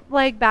the right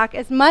leg back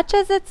as much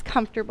as it's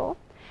comfortable.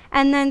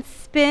 And then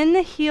spin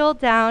the heel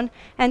down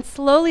and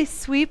slowly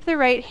sweep the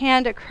right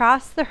hand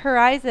across the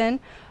horizon,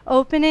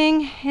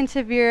 opening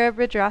into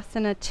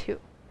Virabhadrasana 2.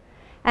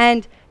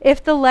 And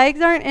if the legs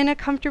aren't in a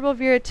comfortable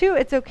Vira 2,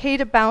 it's okay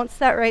to bounce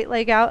that right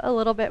leg out a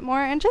little bit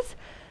more and just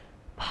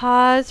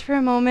pause for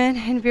a moment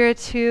in Vira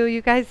 2.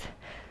 You guys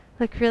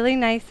look really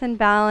nice and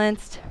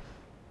balanced.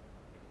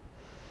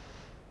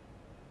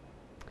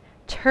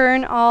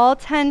 Turn all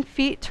 10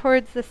 feet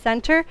towards the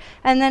center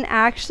and then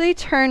actually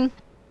turn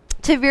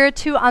to Vira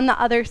 2 on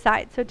the other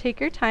side. So take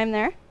your time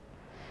there.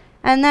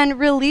 And then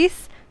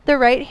release the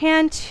right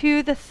hand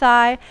to the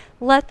thigh.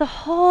 Let the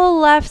whole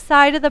left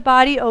side of the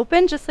body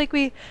open, just like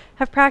we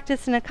have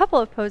practiced in a couple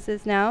of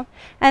poses now.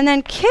 And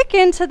then kick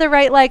into the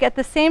right leg at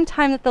the same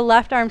time that the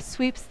left arm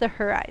sweeps the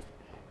horizon.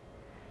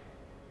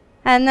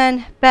 And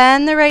then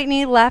bend the right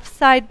knee, left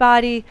side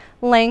body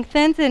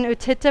lengthens in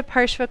Utthita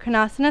Parshva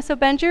Konasana. So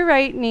bend your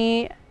right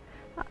knee.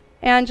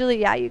 Anjali,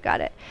 yeah, you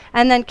got it.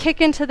 And then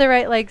kick into the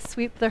right leg,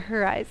 sweep the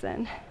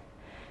horizon.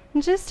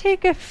 And just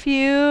take a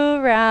few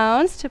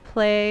rounds to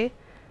play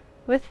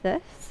with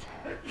this.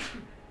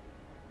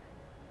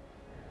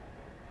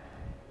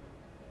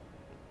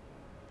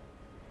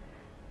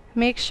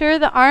 Make sure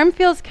the arm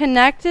feels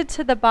connected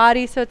to the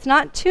body so it's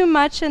not too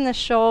much in the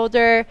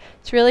shoulder.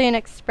 It's really an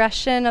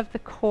expression of the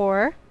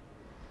core.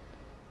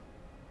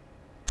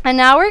 And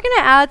now we're going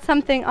to add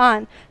something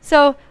on.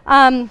 So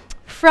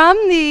from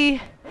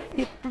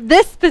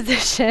this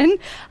position,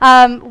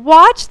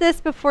 watch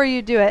this before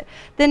you do it.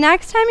 The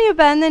next time you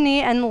bend the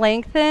knee and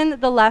lengthen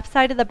the left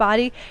side of the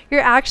body, you're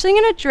actually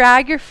going to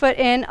drag your foot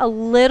in a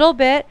little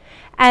bit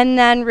and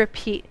then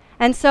repeat.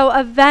 And so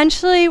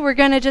eventually we're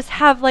going to just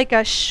have like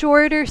a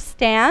shorter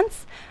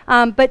stance,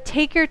 but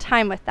take your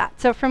time with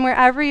that. So from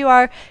wherever you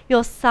are,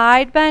 you'll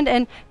side bend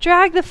and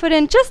drag the foot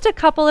in just a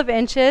couple of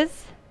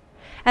inches,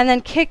 and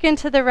then kick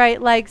into the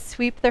right leg,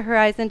 sweep the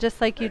horizon just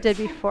like you did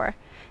before.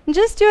 And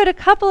just do it a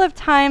couple of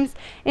times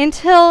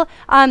until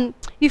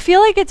you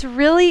feel like it's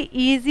really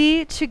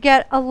easy to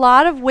get a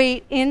lot of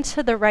weight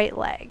into the right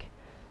leg.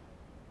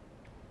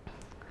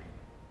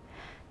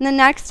 And the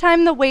next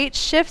time the weight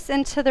shifts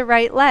into the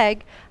right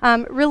leg,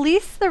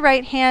 release the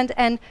right hand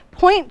and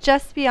point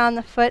just beyond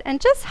the foot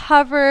and just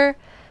hover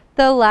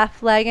the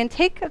left leg and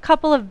take a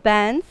couple of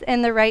bends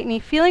in the right knee,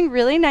 feeling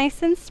really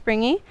nice and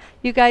springy.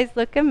 You guys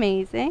look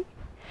amazing.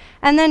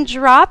 And then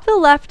drop the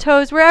left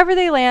toes wherever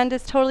they land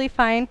is totally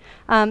fine.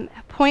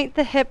 Point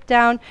the hip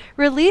down.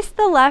 Release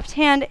the left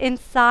hand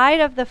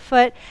inside of the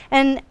foot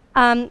and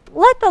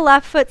let the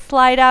left foot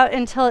slide out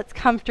until it's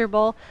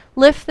comfortable.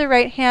 Lift the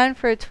right hand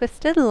for a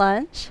twisted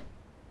lunge.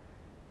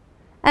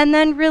 And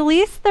then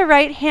release the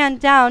right hand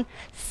down.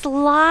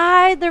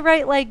 Slide the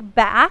right leg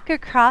back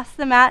across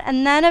the mat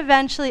and then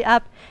eventually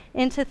up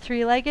into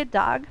three-legged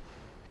dog.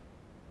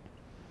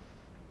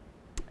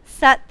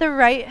 Set the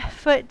right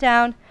foot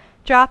down.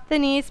 Drop the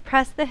knees,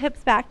 press the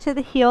hips back to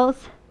the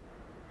heels.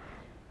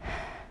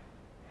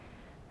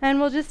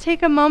 And we'll just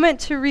take a moment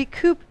to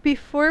recoup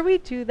before we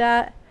do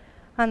that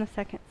on the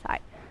second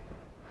side.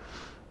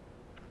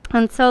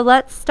 And so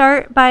let's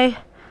start by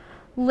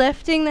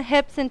lifting the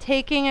hips and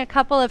taking a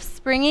couple of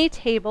springy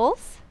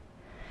tables.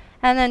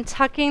 And then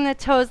tucking the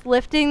toes,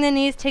 lifting the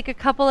knees, take a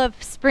couple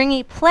of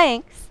springy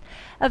planks.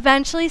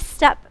 Eventually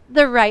step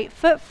the right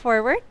foot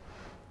forward.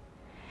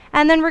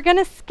 And then we're going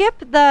to skip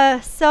the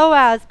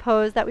psoas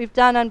pose that we've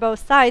done on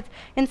both sides.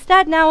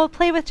 Instead, now we'll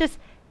play with just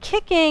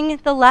kicking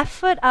the left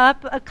foot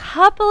up a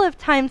couple of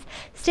times,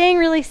 staying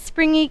really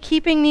springy,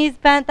 keeping knees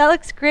bent. That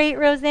looks great,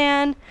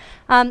 Roseanne.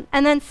 And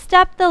then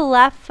step the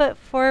left foot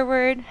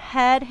forward,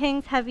 head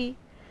hangs heavy.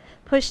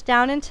 Push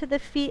down into the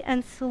feet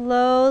and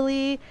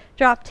slowly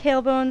drop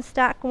tailbone,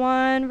 stack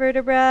one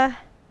vertebra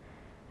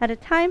at a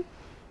time.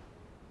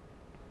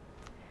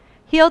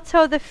 Heel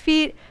toe the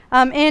feet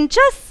in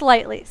just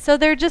slightly. So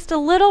they're just a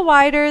little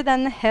wider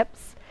than the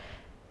hips.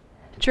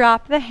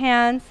 Drop the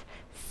hands,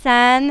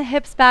 send the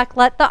hips back,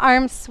 let the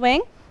arms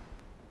swing.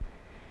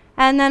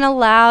 And then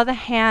allow the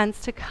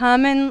hands to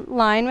come in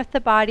line with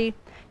the body.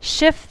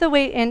 Shift the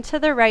weight into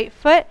the right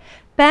foot.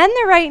 Bend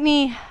the right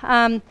knee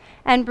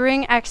and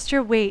bring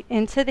extra weight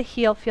into the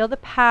heel. Feel the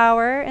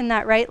power in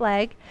that right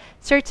leg.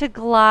 Start to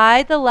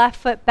glide the left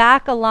foot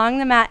back along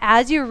the mat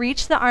as you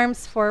reach the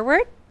arms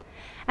forward.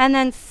 And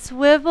then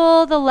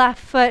swivel the left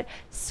foot,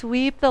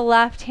 sweep the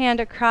left hand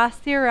across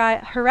the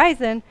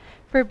horizon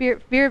for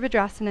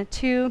Virabhadrasana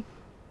 2.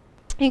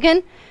 You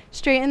can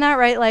straighten that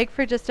right leg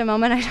for just a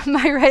moment.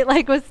 My right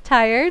leg was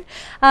tired.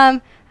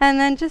 And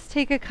then just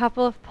take a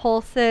couple of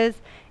pulses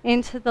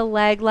into the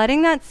leg,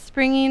 letting that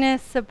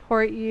springiness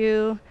support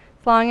you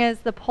as long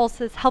as the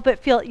pulses help it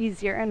feel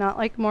easier and not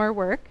like more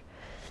work.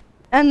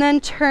 And then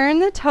turn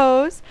the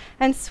toes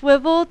and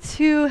swivel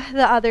to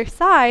the other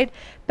side.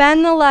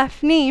 Bend the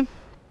left knee.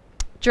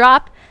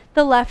 Drop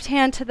the left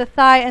hand to the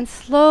thigh and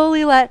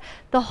slowly let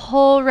the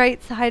whole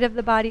right side of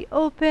the body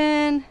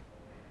open.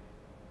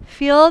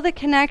 Feel the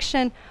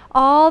connection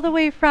all the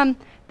way from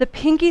the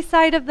pinky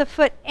side of the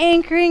foot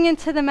anchoring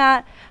into the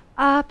mat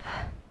up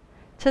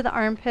to the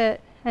armpit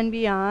and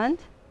beyond.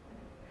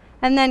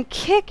 And then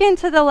kick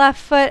into the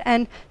left foot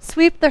and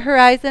sweep the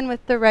horizon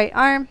with the right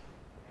arm.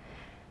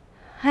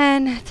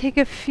 And take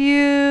a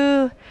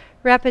few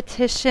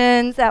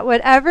repetitions at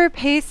whatever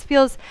pace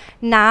feels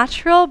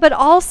natural, but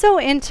also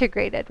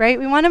integrated, right?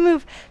 We want to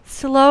move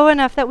slow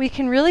enough that we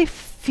can really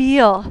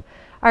feel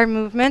our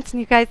movements. And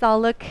you guys all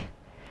look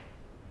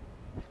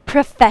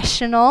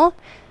professional.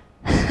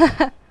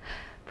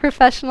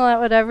 Professional at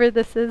whatever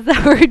this is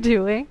that we're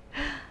doing.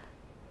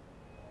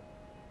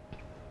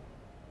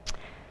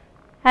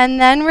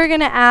 And then we're going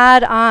to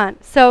add on.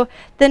 So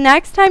the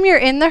next time you're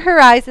in the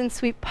horizon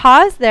sweep,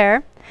 pause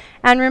there.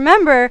 And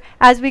remember,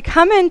 as we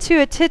come into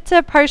a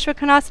Chitta Parshva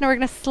Konasana, we're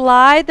going to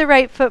slide the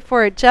right foot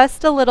forward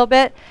just a little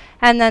bit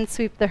and then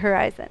sweep the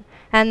horizon.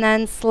 And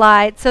then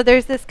slide. So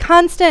there's this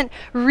constant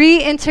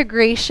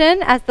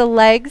reintegration as the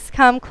legs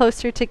come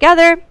closer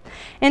together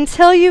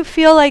until you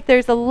feel like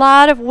there's a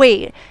lot of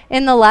weight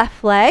in the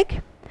left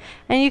leg.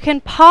 And you can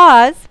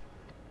pause.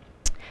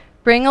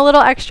 Bring a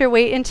little extra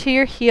weight into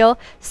your heel.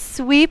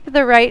 Sweep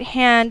the right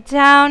hand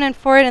down and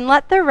forward and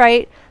let the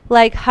right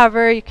leg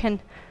hover. You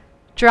can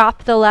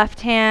drop the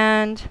left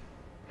hand.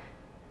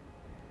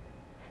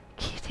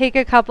 Take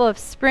a couple of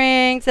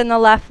springs in the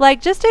left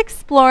leg. Just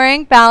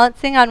exploring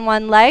balancing on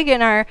one leg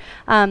in our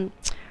Urdhva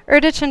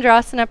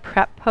Chandrasana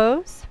prep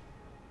pose.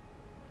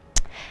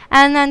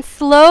 And then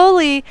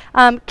slowly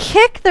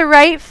kick the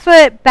right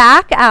foot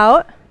back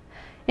out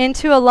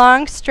into a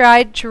long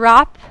stride.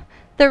 Drop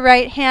the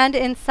right hand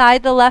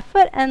inside the left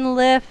foot and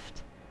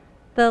lift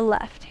the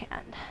left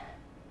hand.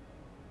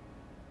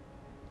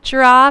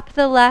 Drop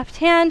the left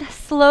hand,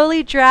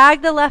 slowly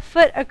drag the left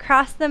foot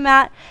across the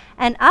mat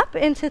and up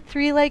into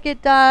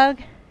three-legged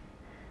dog.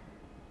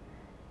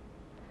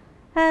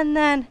 And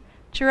then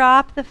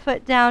drop the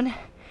foot down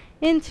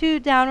into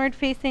downward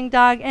facing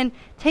dog and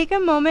take a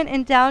moment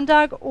in down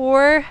dog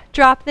or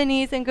drop the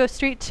knees and go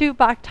straight to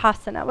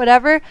Bhaktasana,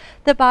 whatever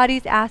the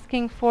body's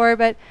asking for,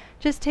 but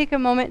just take a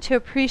moment to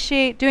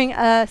appreciate doing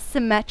a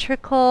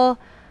symmetrical,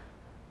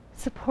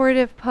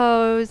 supportive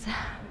pose.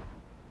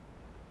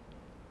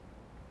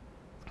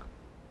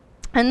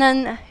 And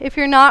then if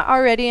you're not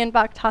already in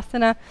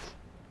Bhaktasana,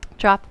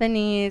 drop the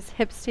knees,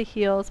 hips to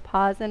heels,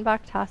 pause in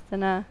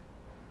Bhaktasana.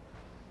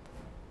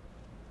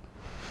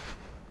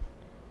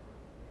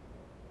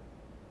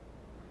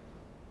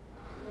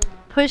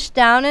 Push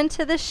down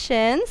into the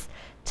shins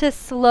to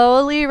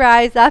slowly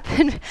rise up.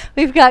 And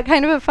we've got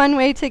kind of a fun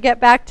way to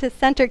get back to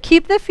center.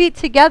 Keep the feet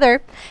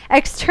together.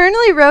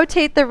 Externally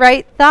rotate the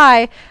right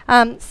thigh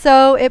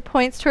so it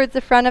points towards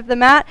the front of the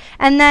mat.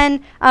 And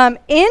then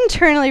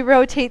internally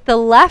rotate the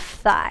left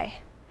thigh.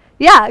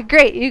 Yeah,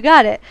 great, you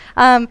got it.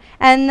 And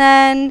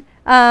then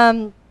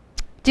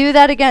do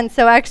that again.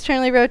 So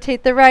externally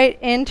rotate the right,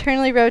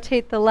 internally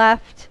rotate the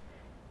left.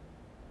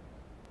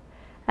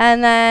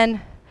 And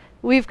then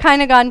we've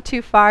kind of gone too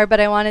far,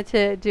 but I wanted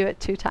to do it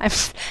 2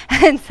 times.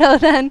 And so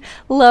then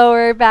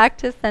lower back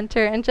to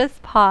center and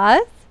just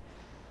pause.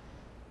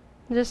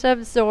 Just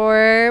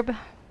absorb.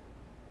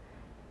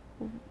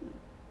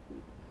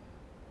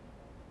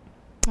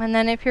 And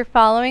then if you're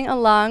following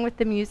along with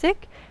the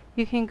music,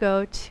 you can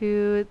go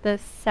to the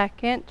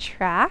second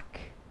track.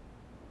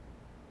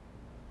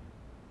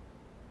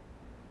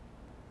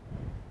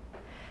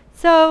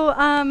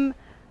 So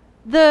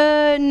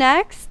the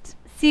next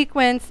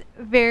sequence,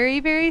 very,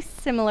 very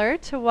similar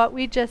to what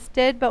we just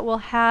did, but we'll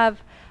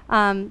have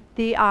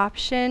the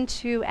option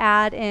to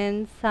add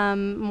in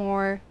some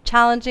more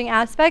challenging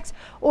aspects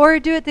or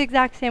do it the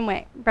exact same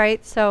way,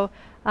 right? So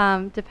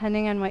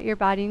depending on what your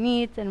body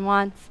needs and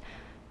wants.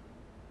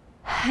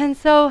 And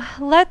so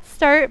let's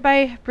start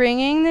by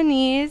bringing the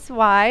knees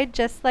wide,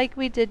 just like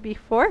we did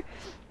before.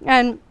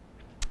 And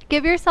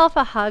give yourself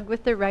a hug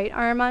with the right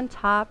arm on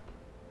top.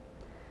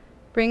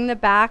 Bring the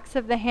backs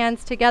of the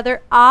hands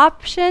together.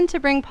 Option to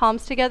bring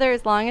palms together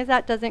as long as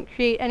that doesn't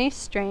create any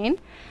strain.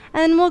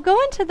 And we'll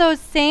go into those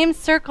same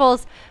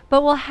circles,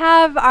 but we'll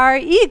have our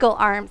eagle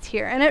arms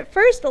here. And at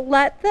first,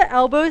 let the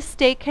elbows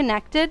stay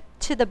connected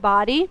to the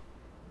body.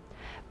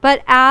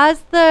 But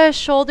as the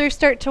shoulders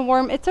start to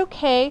warm, it's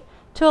okay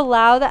to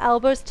allow the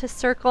elbows to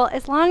circle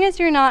as long as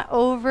you're not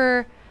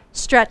over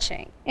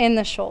stretching in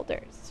the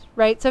shoulders,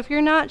 right? So if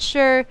you're not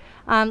sure,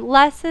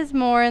 less is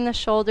more in the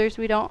shoulders.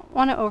 We don't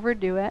want to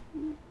overdo it.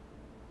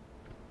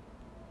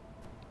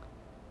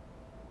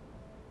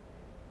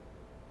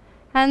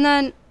 And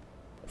then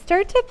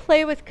start to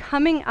play with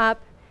coming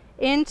up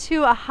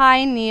into a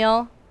high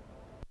kneel.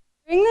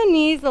 Bring the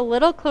knees a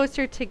little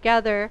closer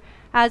together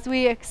as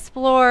we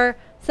explore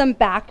some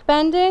back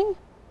bending.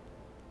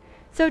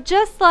 So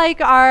just like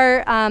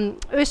our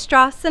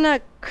Ustrasana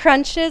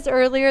crunches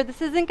earlier,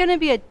 this isn't going to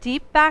be a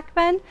deep back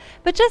bend,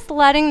 but just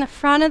letting the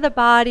front of the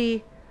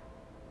body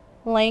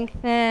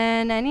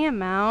lengthen any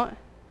amount.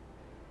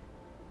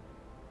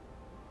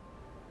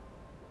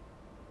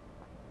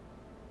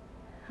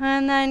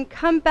 And then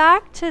come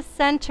back to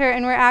center,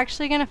 and we're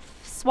actually going to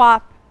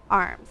swap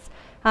arms.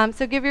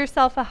 So give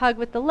yourself a hug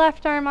with the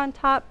left arm on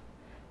top,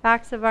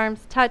 backs of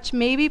arms touch,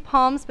 maybe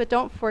palms, but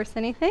don't force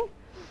anything.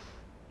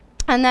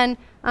 And then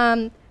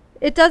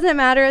it doesn't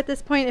matter at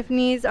this point if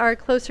knees are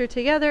closer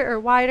together or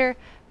wider,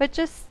 but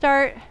just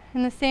start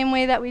in the same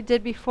way that we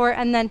did before,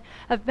 and then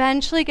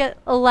eventually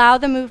allow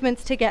the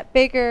movements to get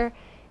bigger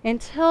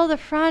until the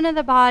front of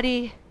the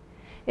body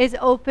is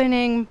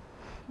opening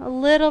a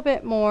little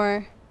bit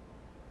more.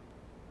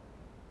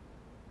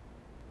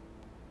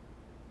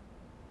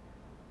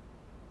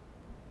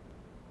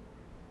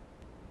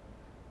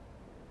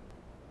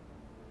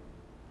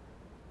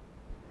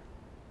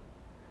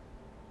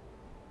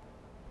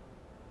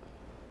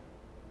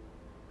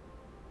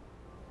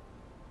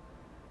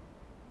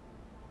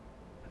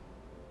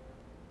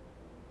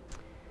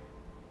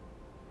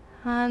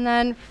 And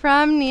then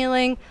from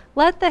kneeling,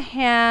 let the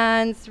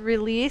hands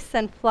release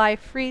and fly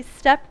free.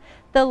 Step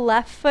the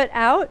left foot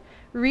out,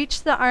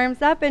 reach the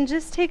arms up, and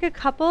just take a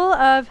couple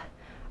of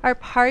our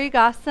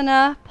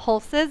Parigasana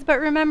pulses. But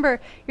remember,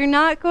 you're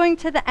not going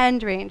to the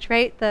end range,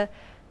 right? The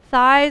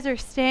thighs are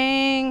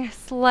staying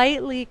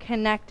slightly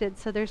connected,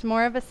 so there's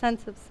more of a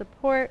sense of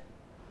support.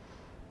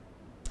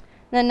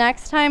 The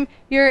next time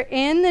you're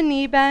in the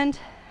knee bend,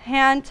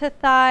 hand to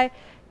thigh,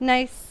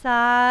 nice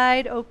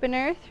side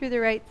opener through the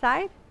right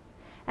side.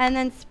 And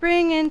then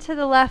spring into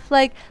the left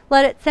leg.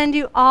 Let it send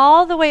you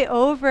all the way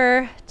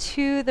over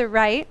to the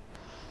right.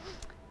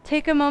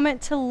 Take a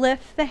moment to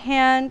lift the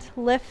hand,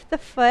 lift the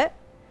foot.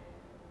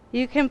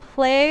 You can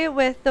play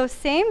with those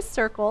same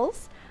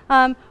circles,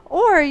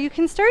 or you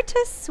can start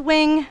to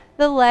swing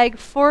the leg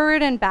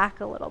forward and back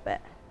a little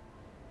bit.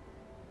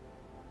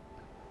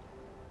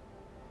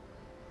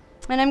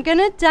 And I'm going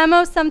to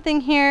demo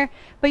something here,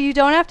 but you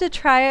don't have to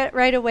try it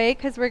right away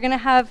because we're going to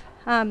have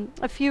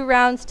a few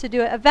rounds to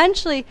do it.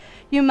 Eventually,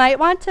 you might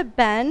want to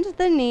bend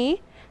the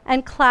knee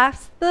and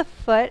clasp the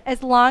foot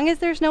as long as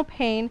there's no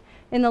pain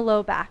in the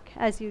low back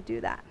as you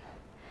do that.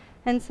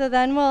 And so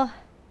then we'll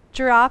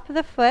drop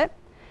the foot,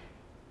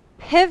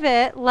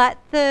 pivot, let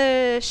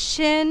the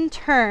shin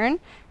turn,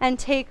 and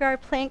take our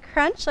plank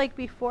crunch like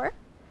before.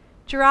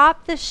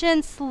 Drop the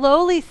shin,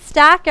 slowly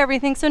stack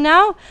everything. So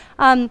now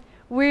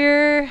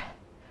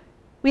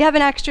we have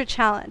an extra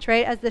challenge,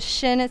 right, as the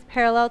shin is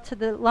parallel to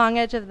the long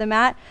edge of the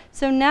mat.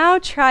 So now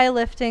try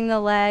lifting the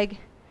leg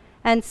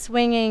and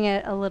swinging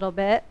it a little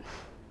bit.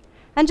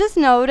 And just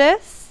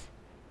notice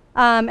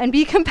and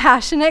be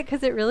compassionate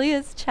because it really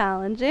is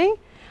challenging.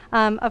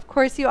 Of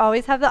course, you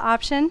always have the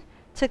option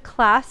to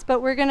clasp, but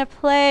we're going to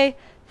play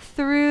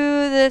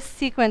through this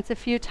sequence a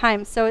few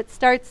times. So it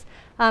starts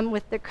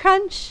with the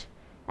crunch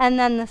and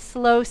then the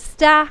slow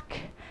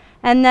stack.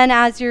 And then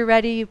as you're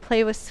ready, you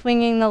play with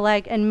swinging the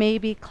leg and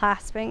maybe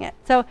clasping it.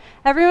 So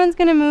everyone's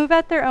going to move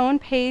at their own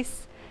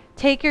pace.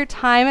 Take your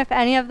time. If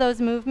any of those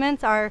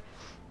movements are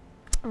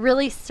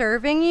really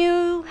serving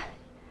you,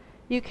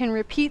 you can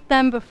repeat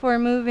them before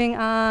moving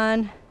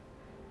on.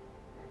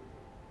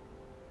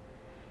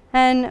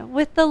 And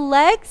with the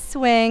leg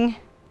swing,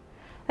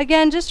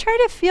 again, just try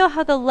to feel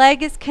how the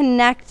leg is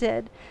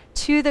connected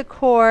to the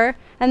core.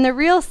 And the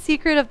real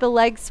secret of the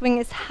leg swing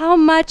is how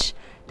much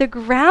the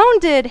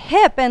grounded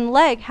hip and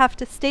leg have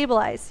to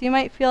stabilize. You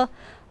might feel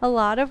a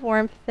lot of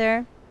warmth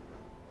there.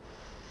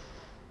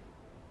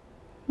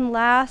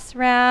 Last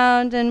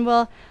round, and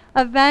we'll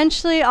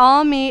eventually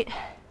all meet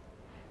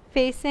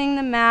facing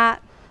the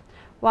mat,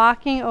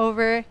 walking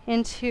over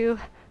into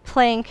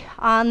plank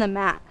on the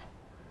mat.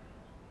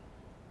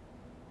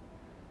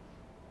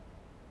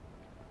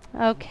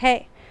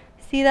 Okay,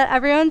 see that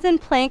everyone's in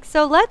plank.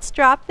 So let's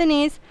drop the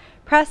knees,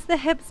 press the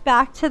hips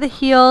back to the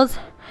heels,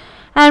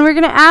 and we're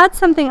going to add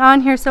something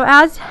on here. So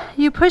as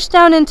you push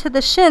down into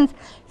the shins,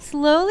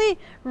 slowly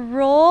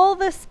roll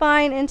the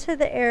spine into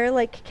the air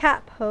like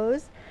cat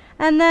pose,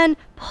 and then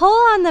pull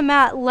on the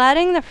mat,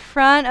 letting the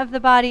front of the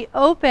body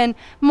open,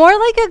 more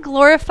like a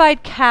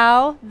glorified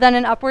cow than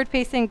an upward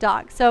facing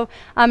dog. So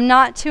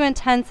not too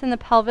intense in the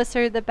pelvis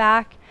or the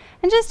back.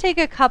 And just take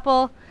a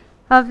couple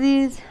of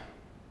these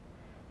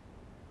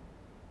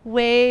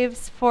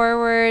waves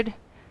forward.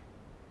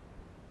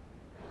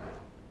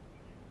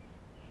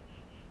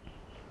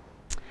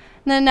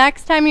 The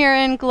next time you're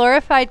in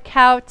glorified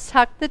cow,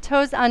 tuck the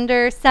toes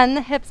under, send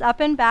the hips up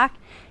and back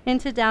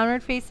into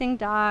downward facing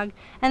dog,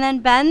 and then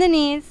bend the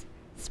knees,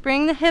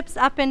 spring the hips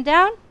up and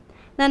down,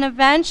 then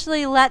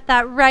eventually let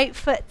that right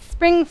foot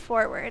spring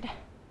forward.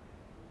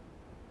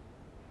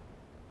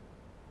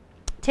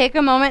 Take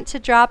a moment to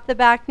drop the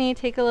back knee,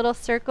 take a little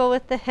circle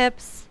with the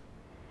hips,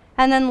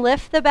 and then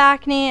lift the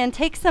back knee and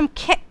take some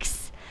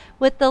kicks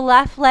with the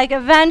left leg.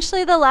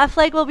 Eventually the left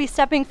leg will be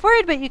stepping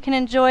forward, but you can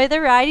enjoy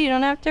the ride. You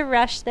don't have to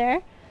rush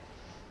there.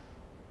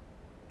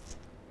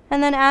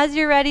 And then as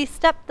you're ready,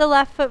 step the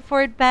left foot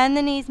forward, bend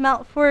the knees,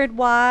 melt forward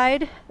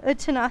wide,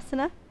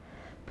 Uttanasana.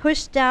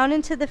 Push down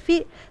into the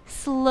feet,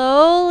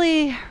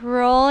 slowly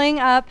rolling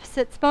up,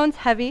 sits bones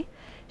heavy.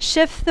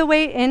 Shift the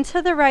weight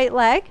into the right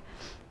leg.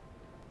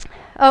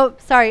 Oh,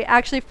 sorry,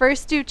 actually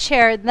first do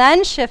chair,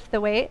 then shift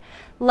the weight.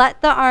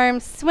 Let the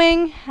arms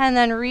swing and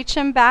then reach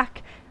them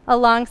back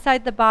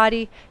alongside the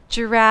body.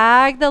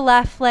 Drag the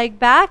left leg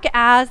back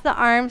as the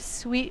arms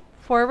sweep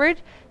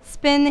forward.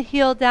 Spin the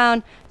heel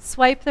down,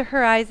 swipe the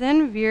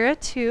horizon, Vira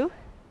 2.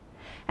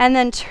 And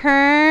then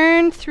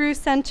turn through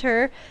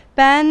center,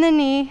 bend the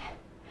knee,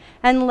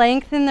 and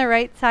lengthen the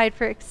right side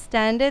for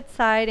extended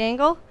side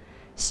angle.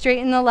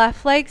 Straighten the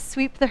left leg,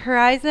 sweep the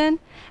horizon.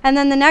 And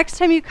then the next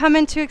time you come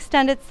into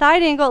extended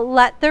side angle,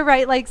 let the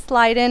right leg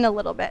slide in a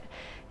little bit.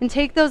 And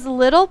take those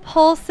little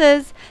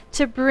pulses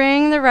to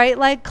bring the right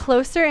leg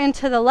closer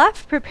into the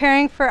left,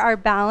 preparing for our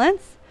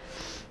balance.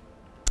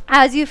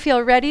 As you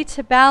feel ready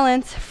to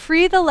balance,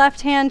 free the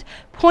left hand,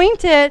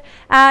 point it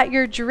at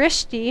your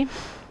drishti.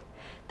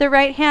 The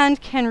right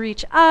hand can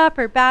reach up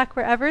or back,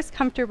 wherever is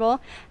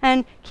comfortable,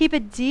 and keep a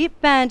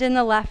deep bend in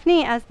the left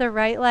knee as the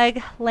right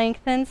leg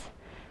lengthens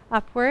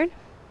upward.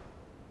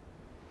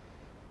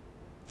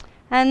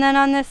 And then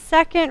on the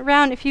second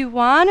round, if you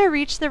want to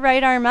reach the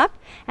right arm up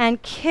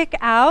and kick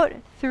out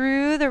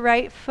through the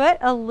right foot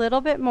a little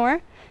bit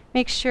more,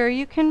 make sure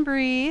you can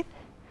breathe.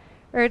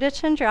 Urdhva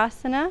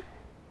Chandrasana.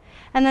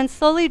 And then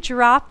slowly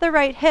drop the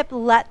right hip,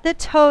 let the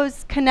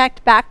toes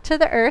connect back to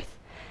the earth.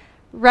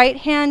 Right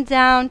hand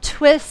down,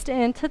 twist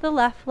into the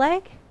left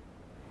leg.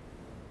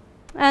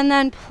 And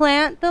then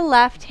plant the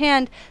left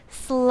hand,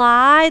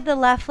 slide the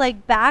left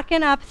leg back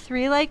and up,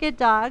 three-legged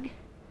dog.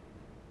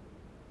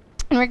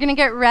 And we're going to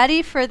get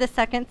ready for the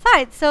second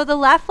side. So the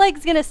left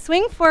leg's going to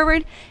swing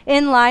forward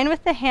in line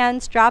with the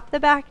hands, drop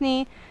the back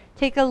knee,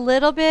 take a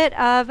little bit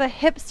of a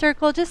hip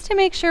circle just to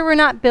make sure we're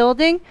not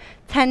building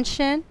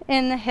tension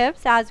in the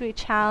hips as we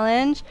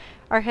challenge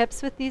our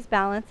hips with these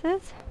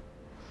balances.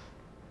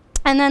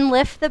 And then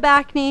lift the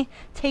back knee,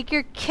 take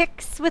your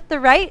kicks with the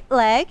right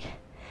leg.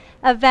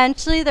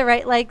 Eventually the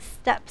right leg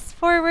steps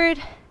forward.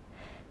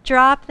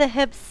 Drop the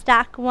hips,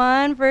 stack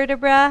one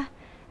vertebra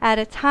at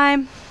a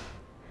time.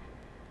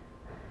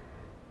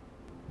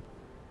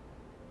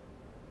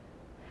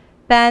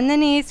 Bend the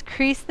knees,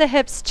 crease the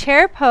hips,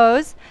 chair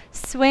pose,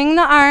 swing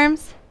the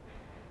arms,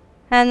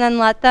 and then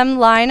let them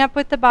line up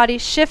with the body.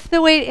 Shift the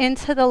weight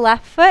into the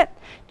left foot.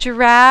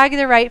 Drag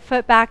the right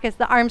foot back as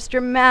the arms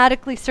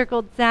dramatically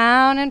circle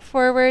down and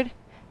forward.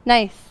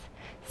 Nice.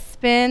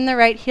 Spin the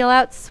right heel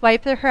out,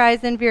 swipe the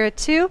horizon, Vira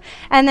 2,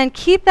 and then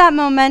keep that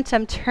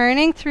momentum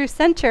turning through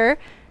center.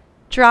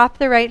 Drop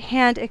the right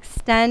hand,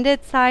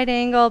 extended side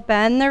angle,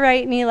 bend the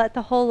right knee, let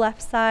the whole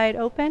left side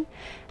open,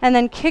 and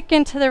then kick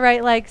into the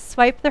right leg,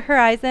 swipe the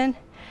horizon,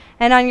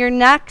 and on your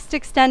next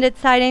extended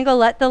side angle,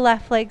 let the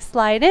left leg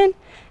slide in,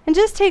 and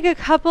just take a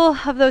couple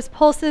of those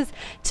pulses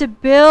to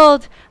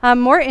build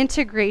more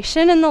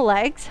integration in the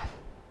legs.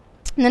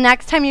 And the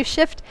next time you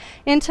shift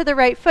into the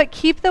right foot,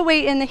 keep the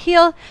weight in the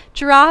heel,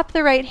 drop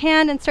the right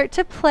hand, and start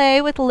to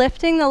play with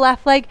lifting the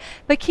left leg,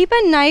 but keep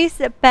a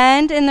nice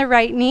bend in the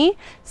right knee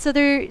so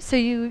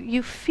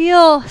you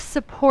feel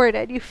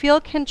supported, you feel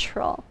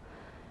control.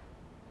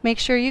 Make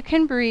sure you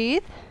can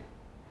breathe.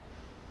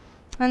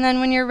 And then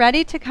when you're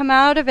ready to come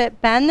out of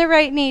it, bend the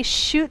right knee,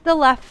 shoot the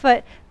left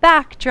foot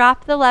back,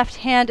 drop the left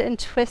hand, and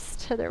twist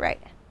to the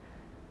right.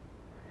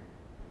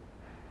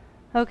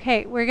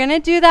 Okay, we're going to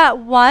do that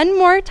one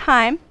more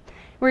time.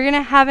 We're going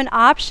to have an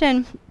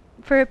option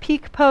for a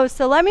peak pose.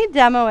 So let me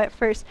demo it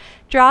first.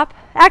 Drop,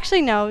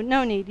 actually no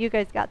need, you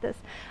guys got this.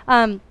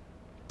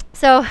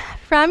 So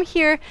from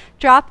here,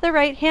 drop the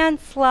right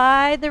hand,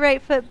 slide the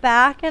right foot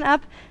back and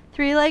up,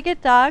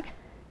 three-legged dog.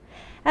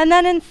 And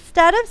then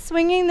instead of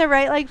swinging the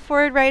right leg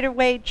forward right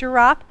away,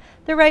 drop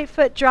the right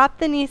foot, drop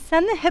the knees,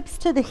 send the hips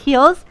to the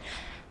heels.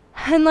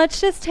 And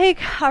let's just take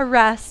a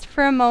rest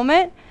for a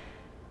moment.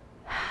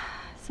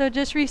 So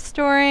just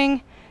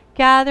restoring,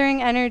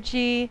 gathering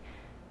energy.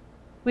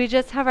 We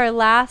just have our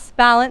last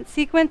balance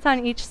sequence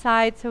on each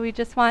side, so we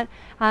just want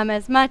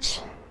as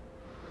much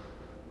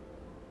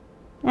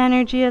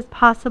energy as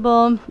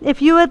possible.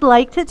 If you would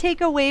like to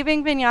take a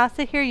waving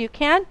vinyasa here, you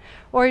can,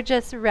 or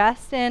just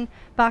rest in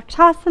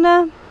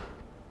Bhaktasana.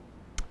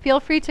 Feel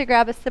free to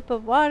grab a sip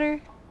of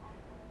water.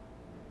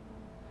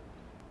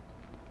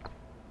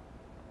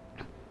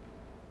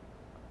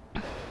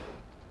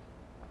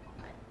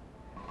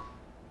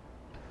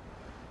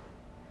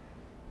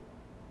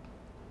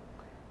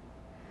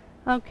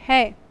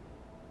 Okay,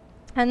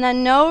 and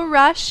then no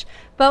rush,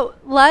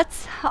 but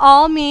let's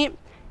all meet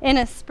in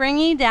a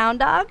springy down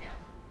dog.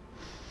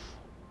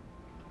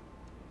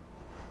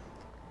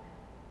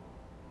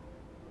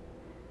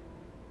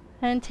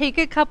 And take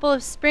a couple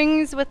of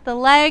springs with the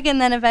leg, and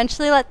then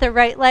eventually let the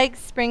right leg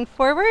spring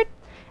forward.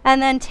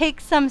 And then take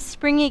some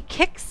springy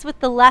kicks with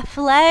the left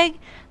leg,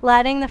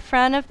 letting the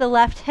front of the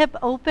left hip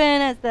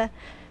open as the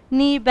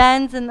knee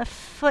bends and the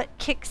foot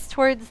kicks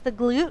towards the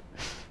glute.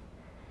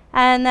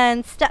 And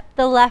then step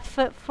the left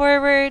foot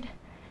forward,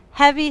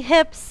 heavy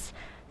hips,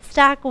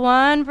 stack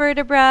one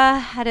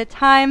vertebra at a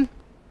time,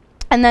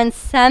 and then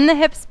send the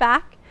hips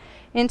back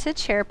into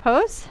chair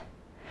pose.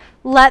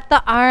 Let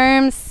the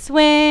arms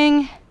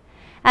swing,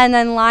 and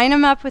then line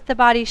them up with the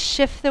body,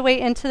 shift the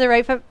weight into the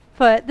right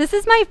foot. This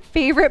is my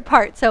favorite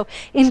part, so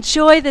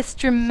enjoy this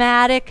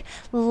dramatic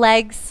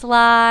leg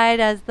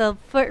slide as the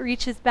foot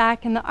reaches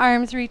back and the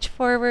arms reach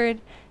forward.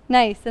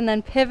 Nice, and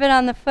then pivot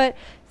on the foot,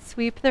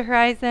 sweep the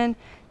horizon.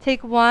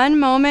 Take one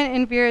moment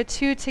in Vira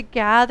 2 to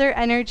gather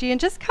energy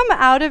and just come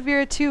out of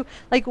Vira 2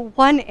 like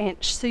 1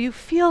 inch so you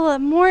feel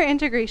more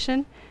integration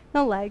in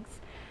the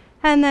legs.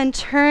 And then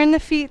turn the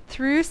feet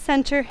through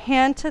center,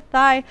 hand to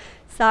thigh,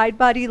 side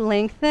body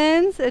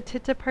lengthens,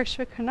 Utthita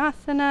Parshva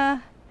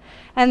Konasana.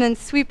 And then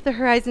sweep the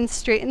horizon,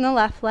 straighten the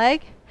left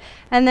leg.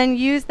 And then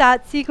use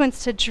that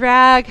sequence to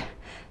drag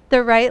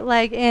the right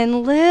leg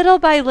in little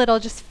by little,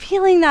 just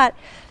feeling that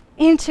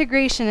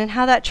integration and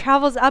how that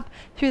travels up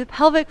through the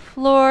pelvic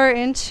floor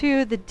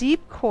into the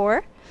deep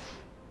core.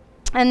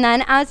 And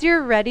then as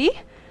you're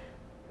ready,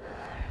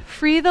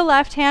 free the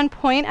left hand,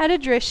 point at a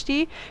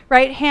drishti.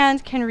 Right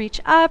hand can reach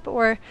up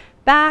or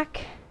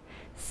back.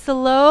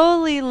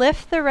 Slowly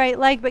lift the right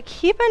leg, but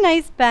keep a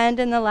nice bend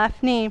in the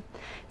left knee.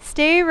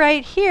 Stay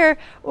right here,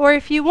 or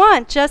if you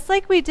want, just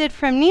like we did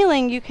from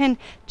kneeling, you can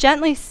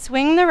gently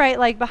swing the right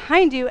leg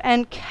behind you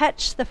and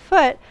catch the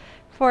foot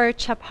for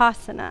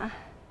Chapasana.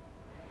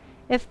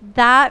 If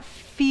that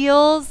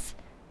feels,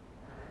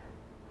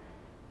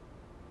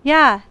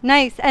 yeah,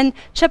 nice. And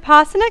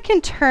Chapasana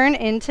can turn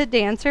into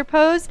dancer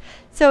pose.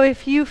 So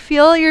if you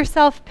feel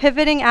yourself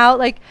pivoting out,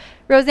 like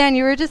Roseanne,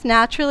 you were just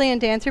naturally in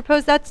dancer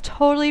pose, that's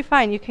totally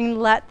fine. You can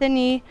let the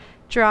knee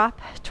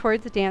drop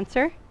towards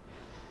dancer.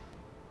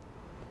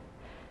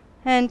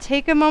 And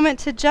take a moment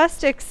to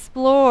just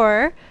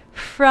explore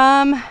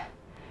from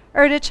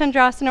Urdhva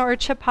Chandrasana or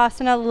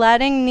Chapasana,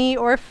 letting knee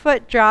or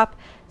foot drop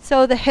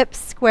so the hips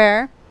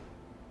square.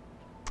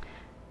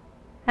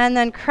 And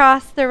then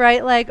cross the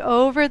right leg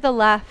over the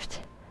left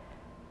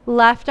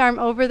arm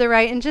over the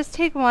right, and just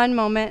take one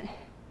moment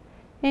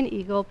in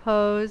eagle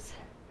pose,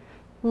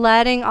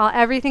 letting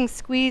everything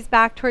squeeze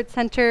back towards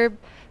center.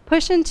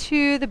 Push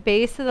into the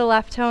base of the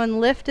left toe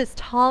and lift as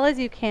tall as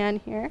you can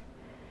here.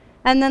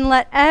 And then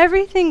let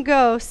everything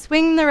go.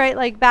 Swing the right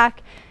leg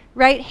back,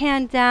 right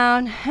hand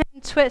down,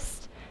 and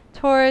twist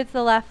towards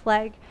the left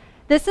leg.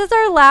 This is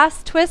our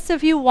last twist, so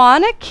if you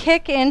want to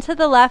kick into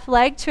the left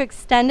leg to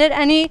extend it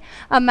any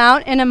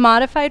amount in a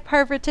modified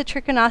Parivrtta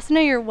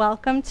Trikonasana, you're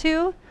welcome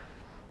to.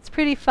 It's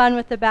pretty fun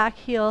with the back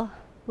heel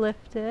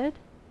lifted.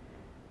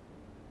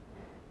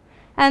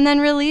 And then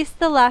release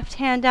the left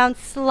hand down,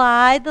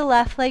 slide the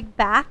left leg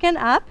back and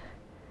up.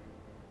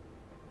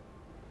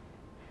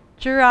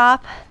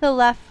 Drop the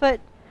left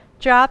foot,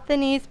 drop the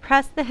knees,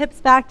 press the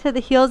hips back to the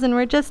heels, and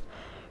we're just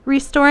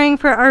restoring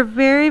for our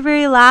very,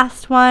 very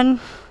last one.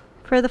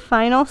 For the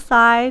final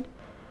side.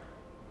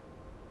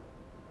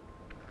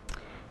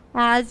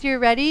 As you're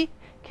ready,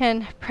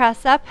 can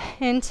press up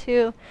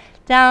into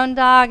down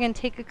dog and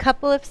take a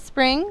couple of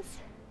springs.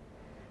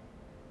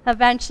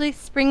 Eventually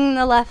spring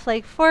the left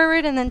leg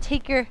forward, and then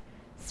take your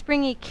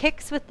springy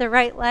kicks with the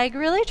right leg,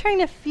 really trying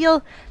to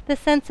feel the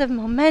sense of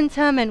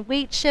momentum and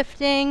weight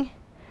shifting.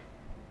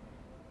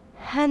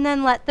 And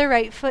then let the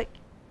right foot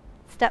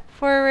step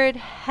forward,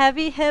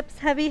 heavy hips,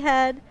 heavy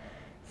head.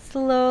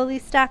 Slowly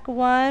stack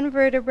one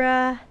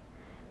vertebra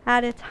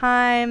at a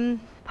time.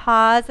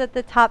 Pause at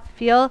the top.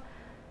 Feel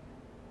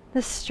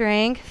the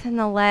strength in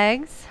the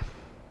legs.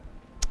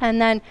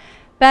 And then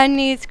bend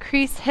knees,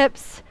 crease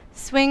hips,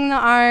 swing the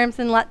arms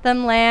and let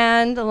them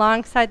land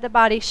alongside the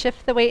body.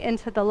 Shift the weight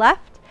into the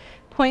left.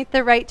 Point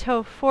the right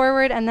toe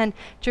forward and then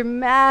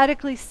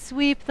dramatically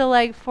sweep the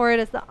leg forward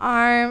as the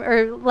arm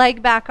or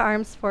leg back,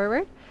 arms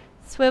forward.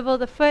 Swivel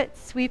the foot,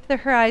 sweep the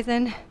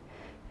horizon.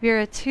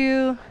 Vira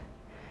 2.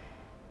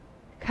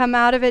 Come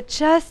out of it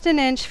just an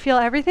inch. Feel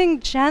everything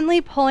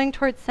gently pulling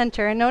towards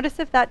center. And notice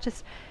if that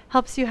just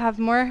helps you have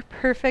more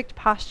perfect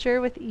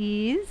posture with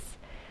ease.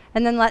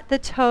 And then let the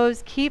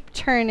toes keep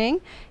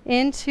turning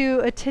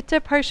into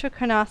Utthita Parshva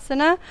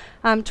Konasana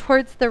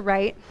towards the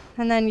right.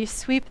 And then you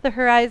sweep the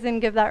horizon,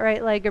 give that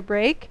right leg a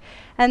break.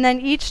 And then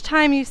each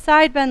time you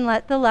side bend,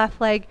 let the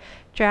left leg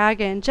drag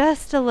in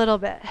just a little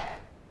bit.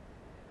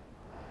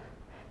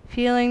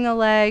 Feeling the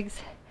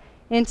legs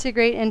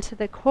integrate into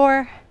the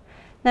core.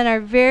 Then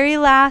our very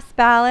last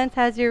balance,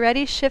 as you're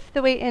ready, shift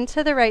the weight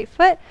into the right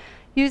foot.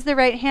 Use the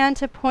right hand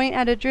to point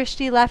at a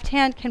drishti. Left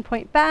hand can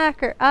point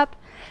back or up.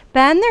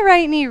 Bend the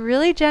right knee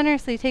really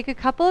generously. Take a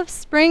couple of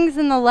springs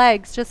in the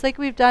legs, just like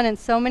we've done in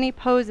so many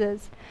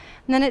poses.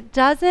 And then it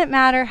doesn't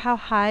matter how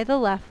high the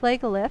left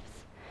leg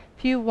lifts.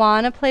 If you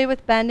want to play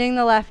with bending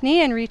the left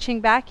knee and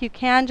reaching back, you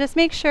can. Just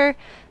make sure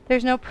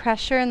there's no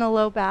pressure in the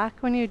low back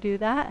when you do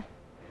that.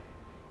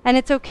 And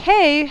it's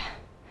okay.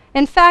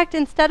 In fact,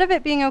 instead of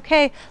it being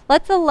okay,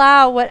 let's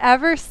allow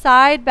whatever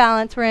side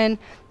balance we're in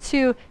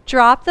to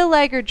drop the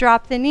leg or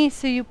drop the knee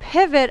so you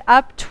pivot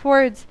up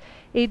towards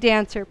a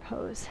dancer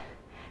pose.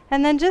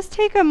 And then just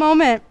take a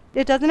moment,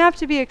 it doesn't have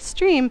to be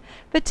extreme,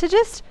 but to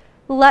just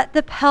let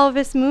the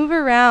pelvis move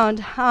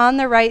around on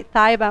the right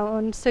thigh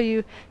bone. So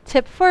you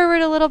tip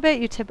forward a little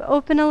bit, you tip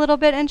open a little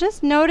bit, and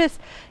just notice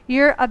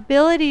your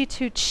ability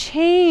to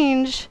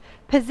change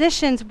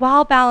positions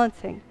while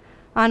balancing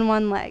on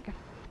one leg.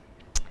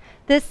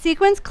 This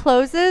sequence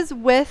closes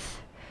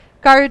with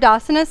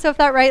Garudasana, so if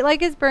that right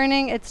leg is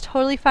burning, it's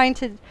totally fine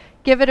to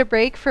give it a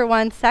break for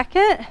 1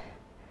 second.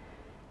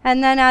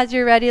 And then as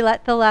you're ready,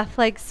 let the left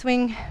leg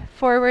swing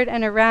forward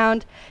and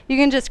around. You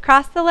can just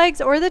cross the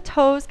legs or the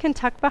toes can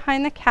tuck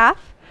behind the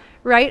calf.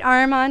 Right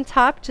arm on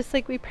top, just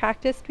like we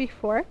practiced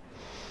before.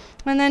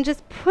 And then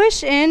just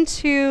push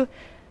into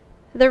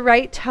the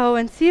right toe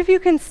and see if you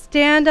can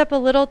stand up a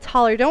little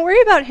taller. Don't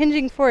worry about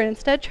hinging forward.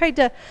 Instead, try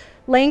to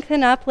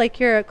lengthen up like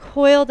you're a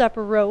coiled up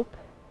rope.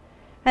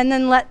 And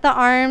then let the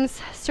arms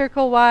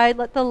circle wide.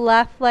 Let the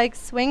left leg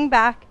swing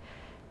back.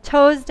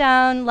 Toes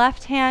down,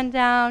 left hand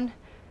down.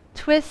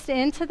 Twist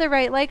into the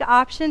right leg.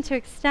 Option to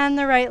extend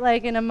the right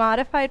leg in a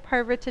modified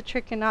Parvata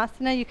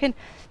Trikonasana. You can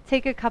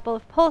take a couple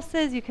of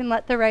pulses. You can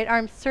let the right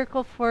arm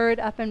circle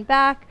forward, up and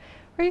back.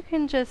 Or you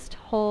can just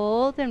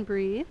hold and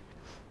breathe.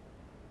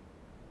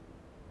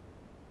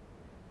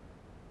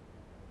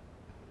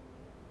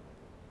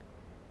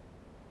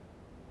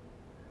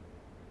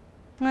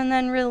 And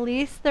then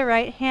release the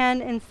right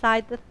hand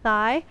inside the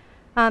thigh.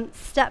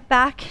 Step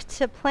back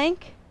to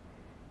plank.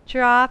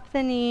 Drop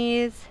the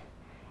knees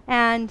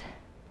and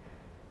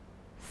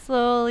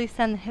slowly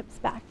send the hips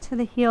back to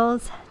the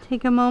heels.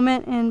 Take a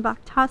moment in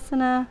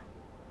Bhaktasana.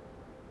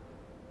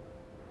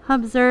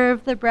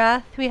 Observe the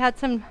breath. We had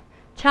some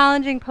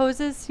challenging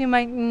poses. You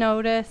might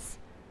notice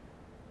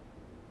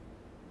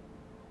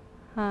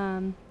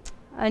a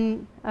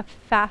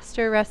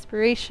faster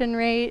respiration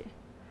rate.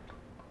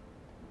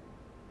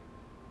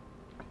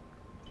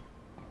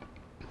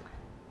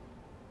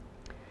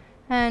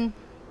 And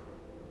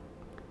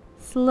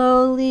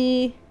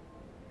slowly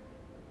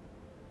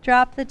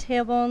drop the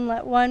tailbone,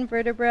 let one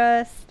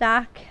vertebra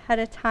stack at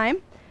a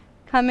time,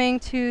 coming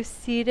to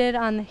seated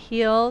on the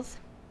heels.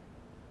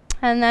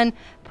 And then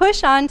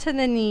push onto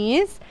the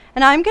knees.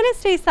 And I'm going to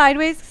stay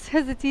sideways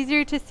because it's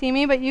easier to see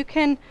me, but you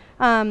can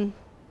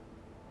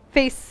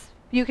face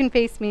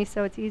me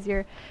so it's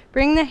easier.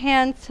 Bring the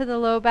hands to the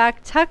low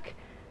back, tuck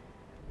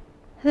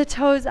the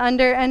toes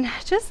under, and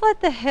just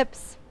let the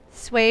hips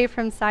sway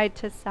from side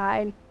to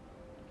side.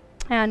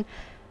 And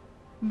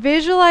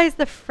visualize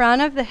the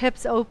front of the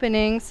hips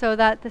opening so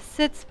that the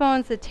sits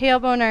bones, the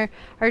tailbone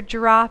are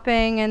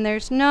dropping and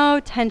there's no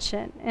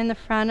tension in the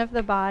front of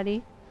the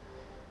body.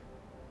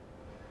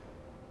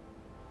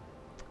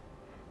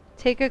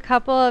 Take a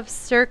couple of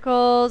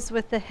circles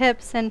with the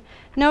hips and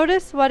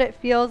notice what it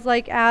feels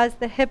like as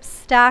the hips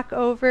stack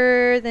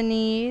over the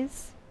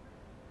knees.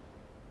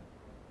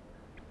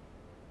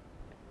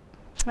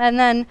 And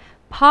then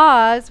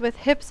pause with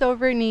hips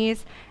over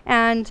knees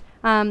and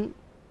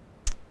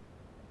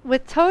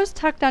with toes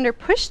tucked under,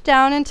 push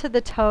down into the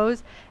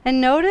toes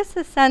and notice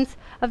the sense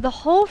of the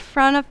whole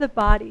front of the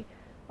body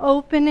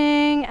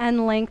opening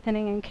and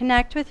lengthening, and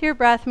connect with your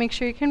breath. Make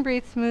sure you can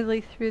breathe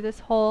smoothly through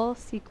this whole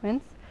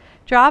sequence.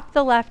 Drop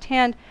the left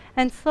hand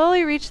and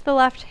slowly reach the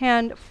left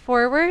hand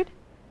forward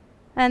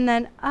and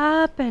then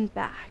up and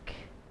back.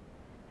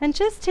 And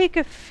just take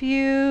a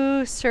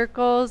few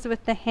circles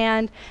with the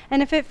hand.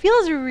 And if it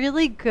feels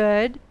really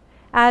good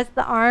as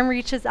the arm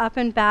reaches up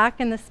and back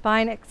and the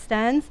spine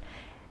extends,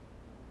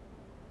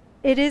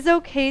 it is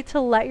okay to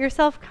let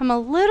yourself come a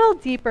little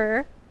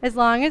deeper as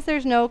long as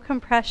there's no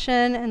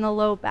compression in the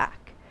low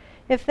back.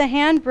 If the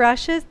hand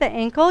brushes the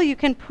ankle, you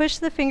can push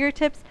the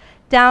fingertips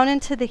down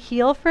into the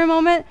heel for a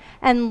moment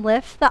and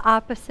lift the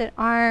opposite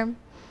arm.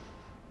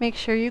 Make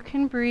sure you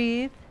can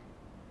breathe.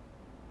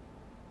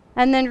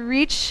 And then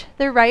reach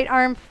the right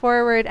arm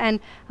forward and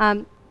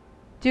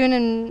do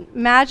an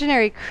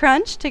imaginary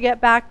crunch to get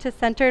back to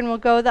center, and we'll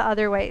go the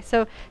other way.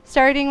 So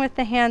starting with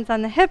the hands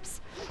on the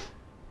hips,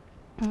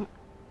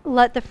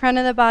 let the front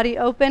of the body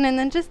open, and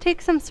then just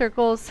take some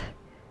circles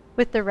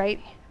with the right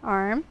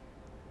arm.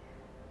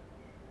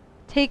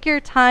 Take your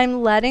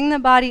time letting the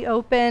body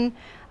open.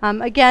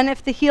 Again,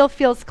 if the heel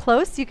feels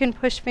close, you can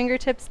push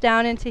fingertips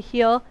down into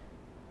heel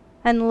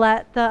and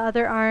let the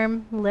other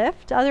arm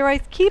lift.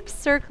 Otherwise, keep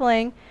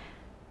circling.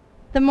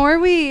 The more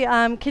we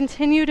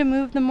continue to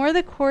move, the more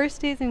the core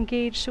stays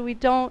engaged so we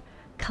don't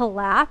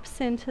collapse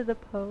into the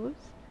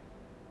pose.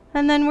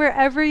 And then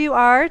wherever you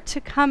are, to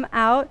come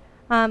out,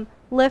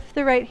 lift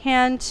the right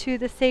hand to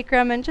the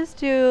sacrum and just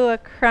do a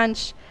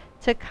crunch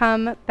to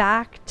come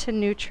back to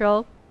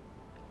neutral.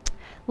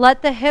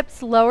 Let the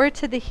hips lower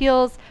to the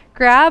heels,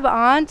 grab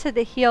onto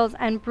the heels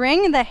and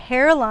bring the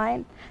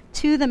hairline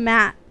to the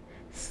mat.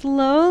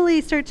 Slowly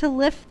start to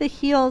lift the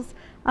heels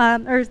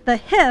or the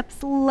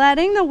hips,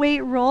 letting the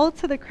weight roll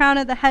to the crown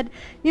of the head.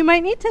 You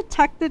might need to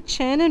tuck the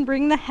chin and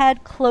bring the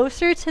head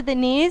closer to the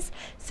knees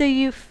so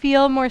you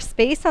feel more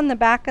space on the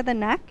back of the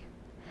neck.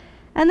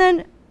 And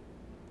then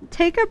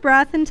take a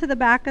breath into the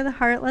back of the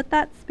heart, let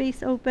that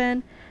space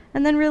open,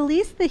 and then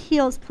release the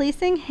heels,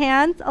 placing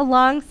hands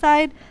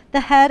alongside the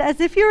head as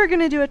if you were going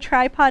to do a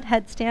tripod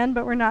headstand,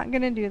 but we're not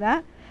going to do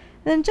that.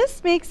 Then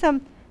just make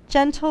some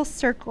gentle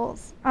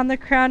circles on the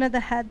crown of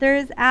the head. There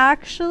is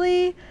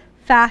actually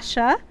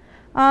fascia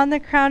on the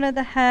crown of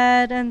the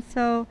head, and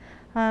so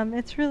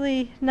it's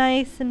really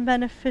nice and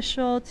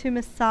beneficial to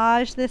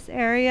massage this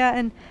area,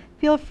 and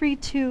feel free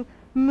to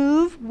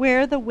move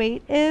where the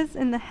weight is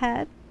in the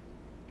head.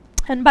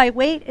 And by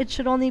weight, it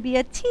should only be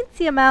a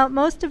teensy amount.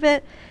 Most of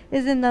it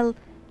is in the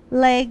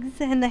legs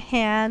and the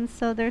hands,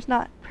 so there's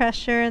not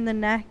pressure in the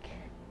neck.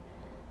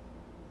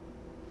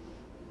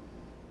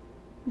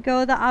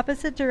 Go the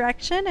opposite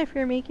direction if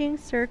you're making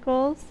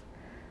circles.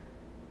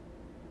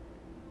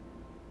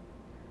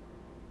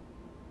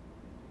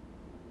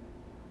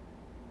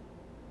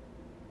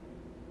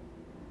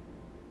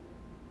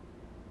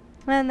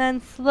 And then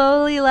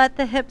slowly let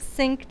the hips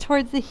sink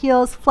towards the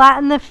heels,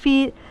 flatten the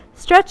feet,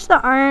 stretch the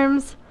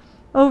arms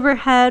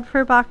overhead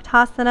for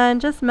Bhaktasana,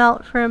 and just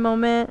melt for a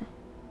moment.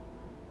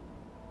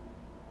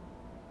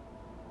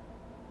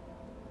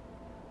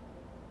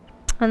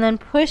 And then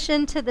push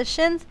into the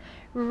shins,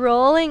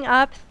 rolling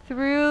up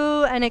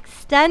through an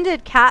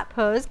extended cat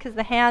pose because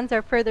the hands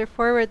are further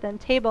forward than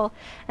table.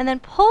 And then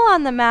pull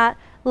on the mat,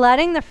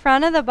 letting the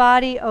front of the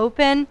body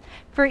open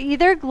for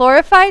either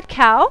glorified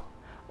cow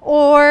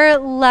or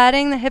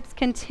letting the hips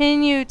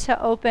continue to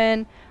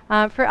open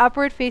for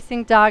upward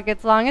facing dog,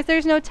 as long as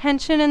there's no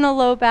tension in the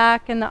low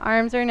back and the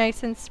arms are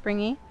nice and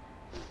springy.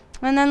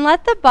 And then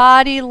let the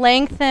body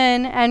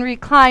lengthen and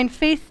recline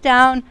face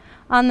down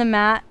on the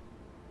mat.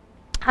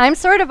 I'm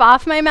sort of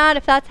off my mat.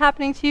 If that's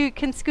happening to you, you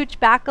can scooch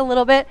back a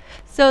little bit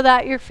so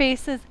that your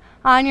face is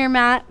on your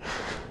mat.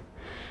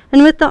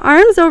 And with the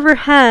arms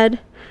overhead,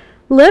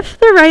 lift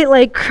the right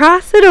leg,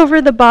 cross it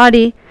over the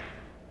body,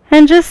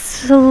 and just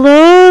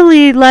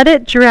slowly let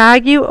it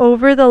drag you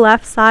over the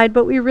left side.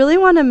 But we really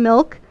want to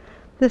milk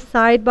the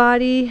side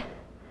body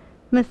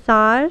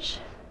massage.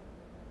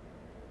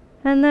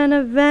 And then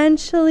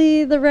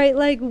eventually the right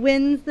leg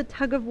wins the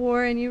tug of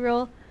war and you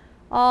roll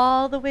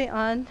all the way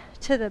on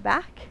to the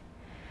back.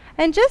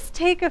 And just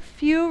take a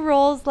few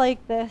rolls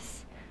like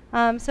this.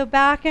 So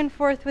back and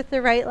forth with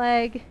the right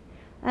leg,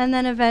 and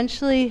then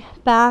eventually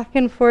back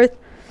and forth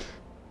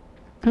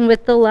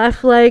with the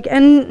left leg.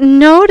 And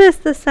notice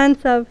the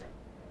sense of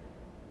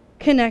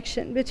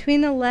connection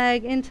between the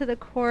leg into the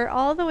core,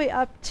 all the way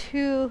up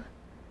to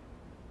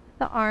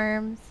the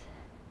arms.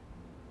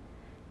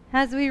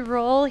 As we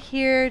roll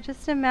here,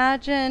 just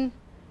imagine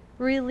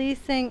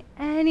releasing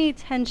any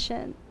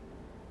tension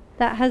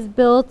that has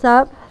built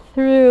up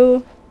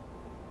through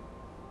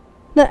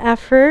the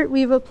effort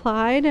we've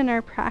applied in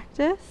our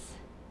practice.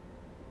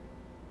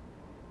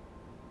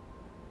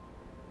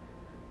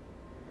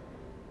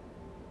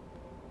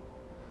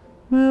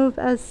 Move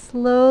as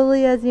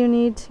slowly as you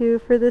need to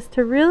for this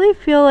to really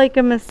feel like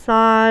a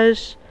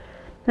massage,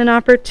 an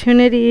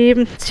opportunity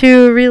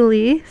to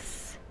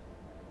release.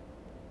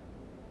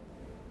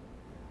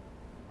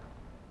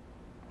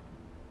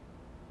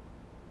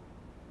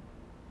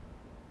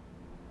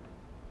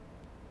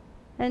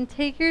 And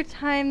take your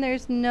time,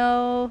 there's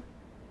no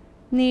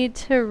need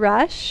to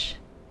rush.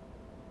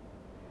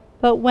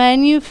 But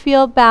when you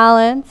feel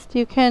balanced,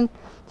 you can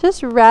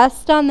just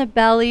rest on the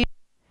belly,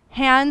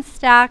 hands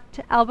stacked,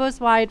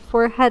 elbows wide,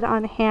 forehead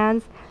on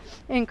hands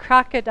in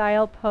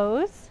crocodile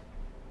pose.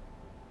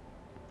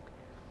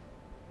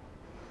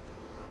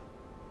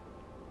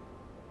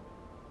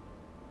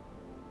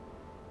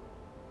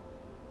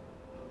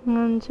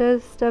 And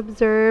just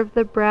observe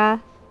the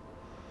breath.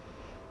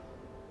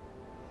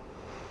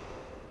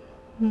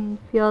 And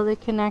feel the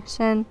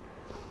connection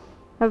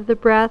of the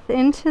breath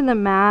into the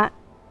mat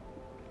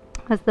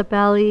as the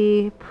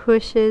belly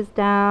pushes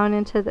down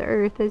into the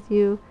earth as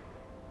you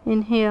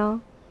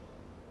inhale.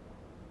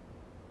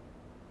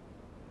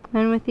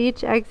 And with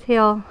each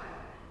exhale,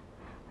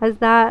 as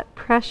that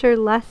pressure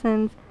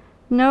lessens,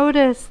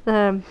 notice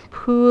the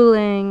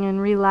pooling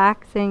and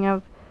relaxing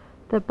of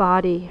the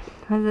body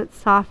as it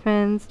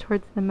softens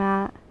towards the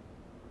mat.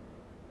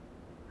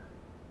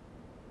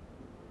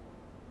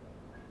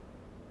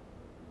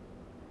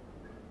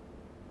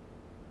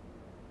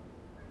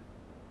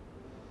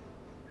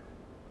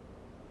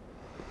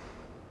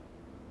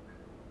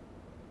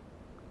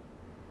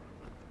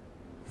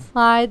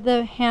 Slide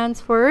the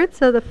hands forward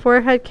so the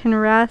forehead can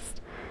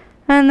rest,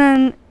 and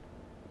then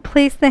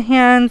place the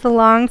hands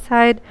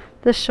alongside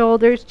the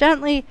shoulders,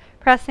 gently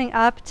pressing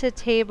up to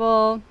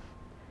table.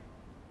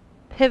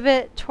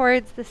 Pivot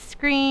towards the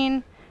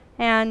screen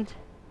and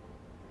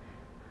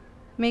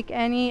make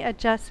any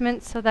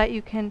adjustments so that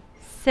you can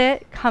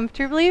sit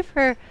comfortably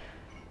for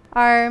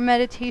our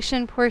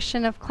meditation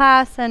portion of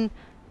class, and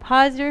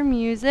pause your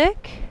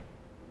music.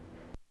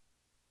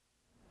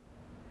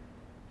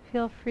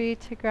 Feel free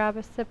to grab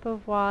a sip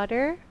of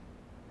water.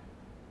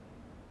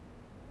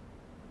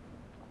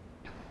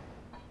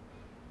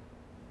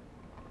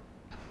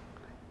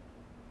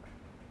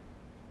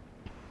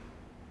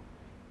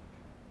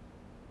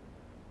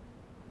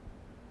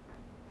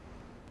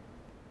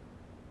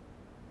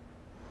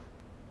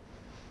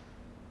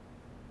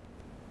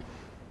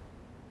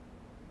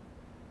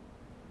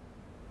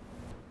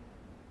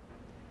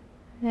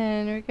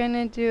 And we're going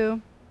to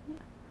do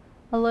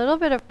a little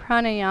bit of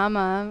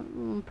pranayama.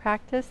 We'll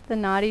practice the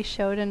Nadi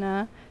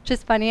Shodhana. Which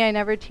is funny, I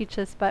never teach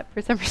this, but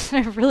for some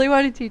reason I really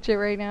want to teach it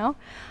right now.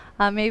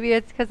 Maybe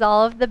it's because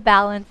all of the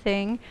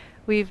balancing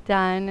we've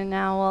done, and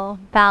now we'll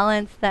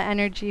balance the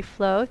energy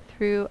flow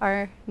through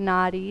our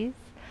nadis.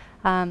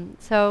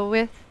 So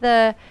with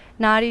the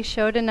Nadi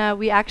Shodhana,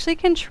 we actually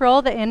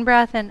control the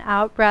in-breath and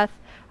out-breath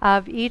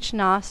of each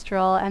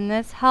nostril, and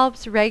this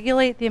helps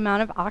regulate the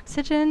amount of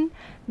oxygen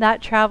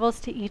that travels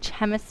to each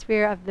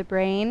hemisphere of the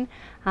brain.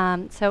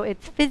 So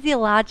it's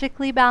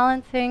physiologically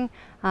balancing,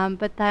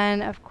 but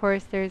then of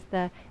course there's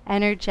the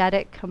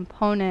energetic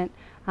component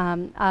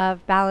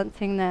of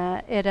balancing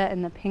the Ida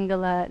and the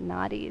Pingala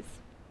nadis.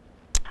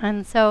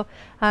 And so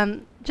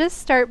just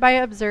start by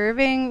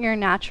observing your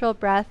natural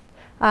breath.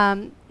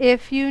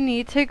 If you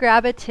need to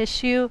grab a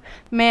tissue,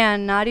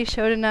 man, Nadi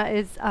Shodhana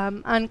is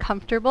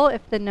uncomfortable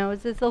if the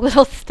nose is a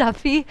little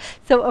stuffy,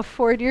 so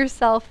afford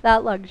yourself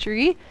that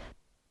luxury.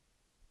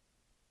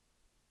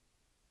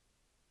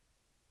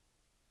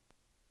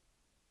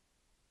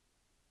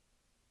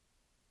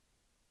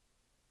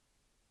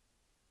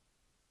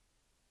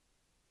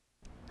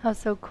 Oh,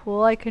 so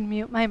cool. I could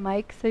mute my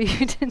mic so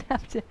you didn't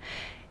have to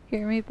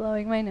hear me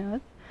blowing my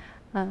nose.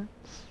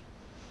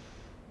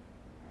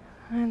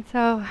 And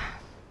so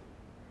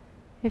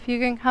if you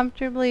can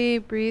comfortably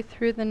breathe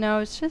through the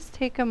nose, just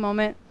take a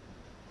moment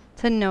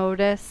to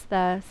notice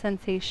the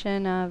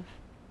sensation of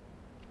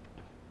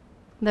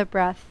the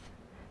breath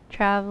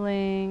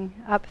traveling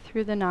up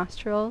through the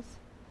nostrils.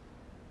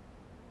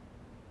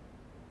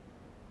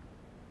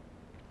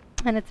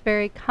 And it's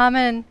very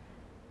common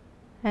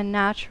and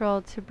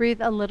natural to breathe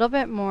a little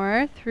bit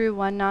more through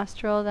one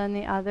nostril than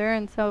the other,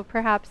 and so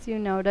perhaps you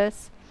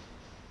notice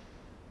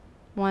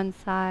one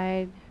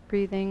side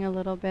breathing a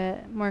little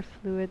bit more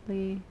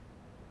fluidly.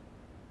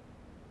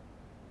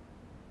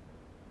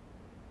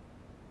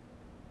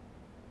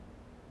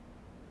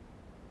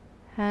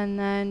 And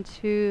then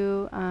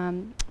to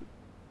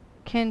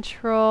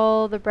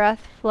control the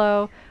breath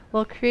flow,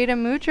 we'll create a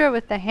mudra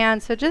with the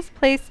hand. So just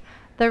place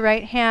the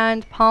right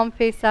hand palm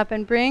face up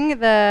and bring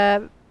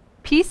the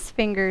peace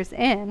fingers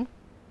in.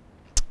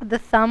 The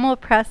thumb will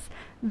press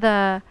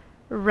the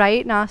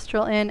right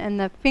nostril in, and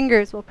the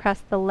fingers will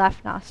press the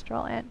left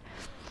nostril in.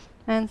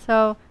 And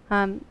so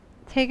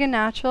take a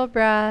natural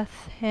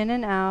breath in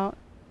and out.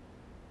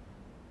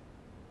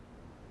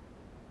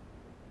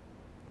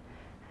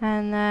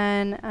 And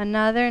then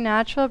another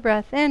natural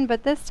breath in,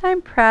 but this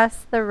time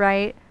press the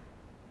right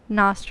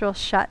nostril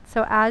shut.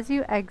 So as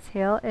you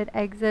exhale, it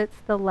exits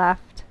the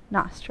left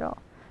nostril.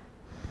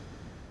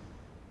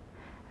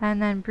 And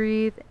then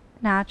breathe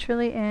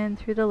naturally in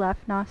through the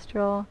left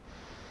nostril.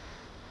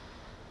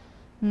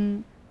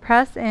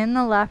 Press in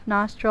the left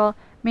nostril,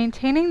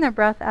 maintaining the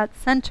breath at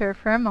center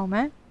for a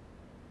moment.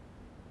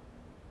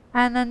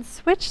 And then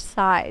switch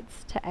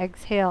sides to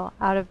exhale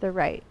out of the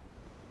right.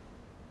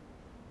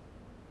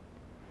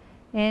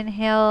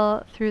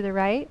 Inhale through the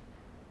right.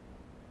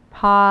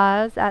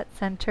 Pause at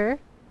center.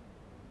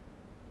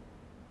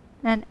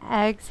 And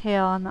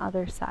exhale on the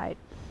other side.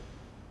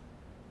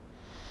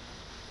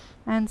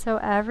 And so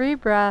every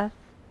breath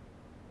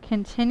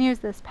continues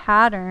this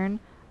pattern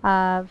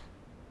of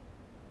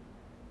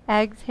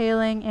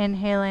exhaling,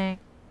 inhaling,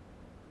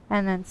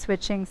 and then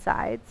switching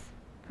sides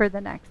for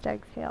the next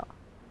exhale.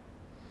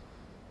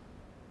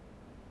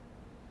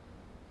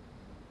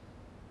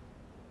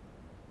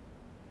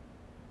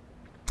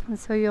 And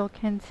so you'll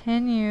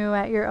continue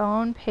at your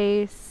own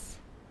pace.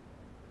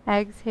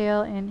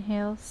 Exhale,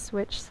 inhale,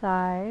 switch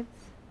sides.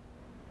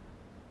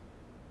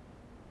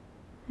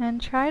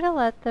 And try to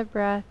let the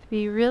breath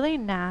be really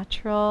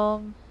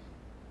natural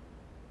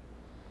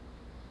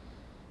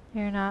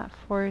You're not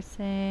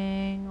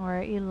forcing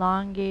or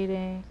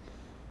elongating,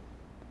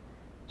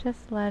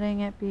 just letting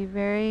it be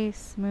very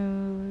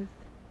smooth.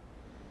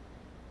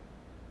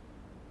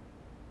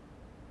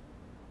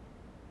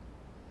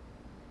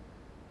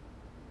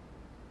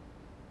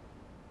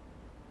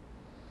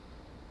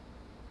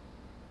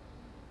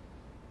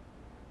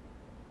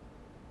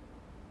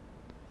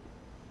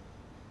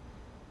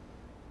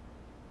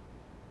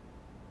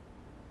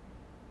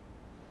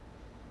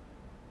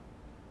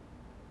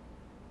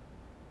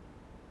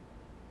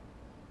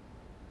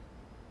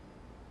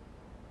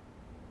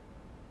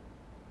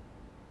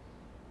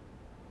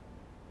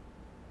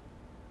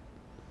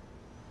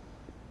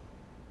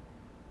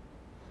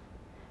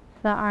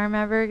 If the arm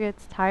ever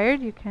gets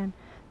tired, you can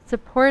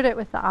support it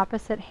with the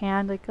opposite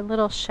hand like a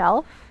little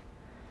shelf.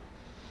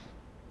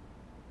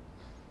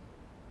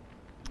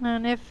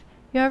 And if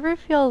you ever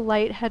feel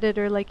lightheaded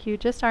or like you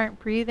just aren't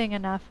breathing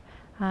enough,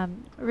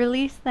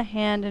 release the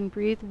hand and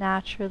breathe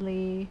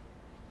naturally.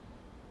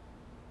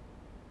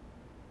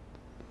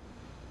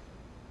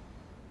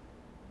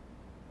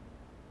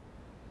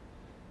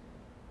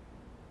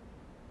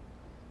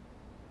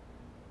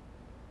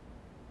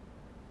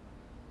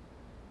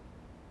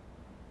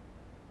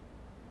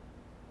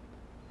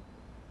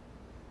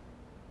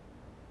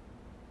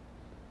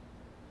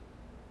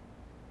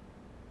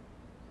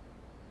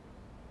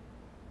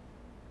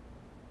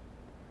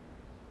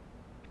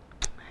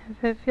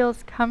 If it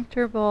feels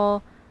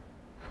comfortable,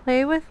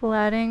 play with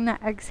letting the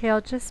exhale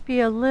just be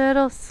a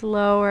little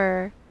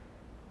slower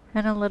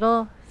and a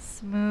little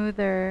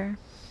smoother.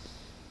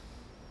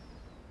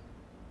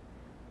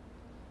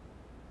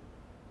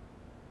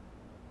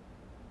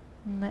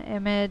 And the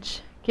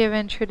image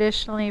given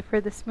traditionally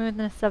for the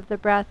smoothness of the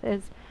breath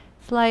is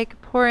it's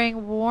like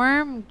pouring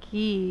warm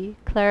ghee,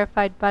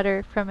 clarified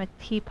butter, from a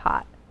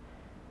teapot.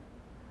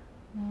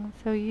 And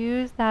so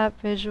use that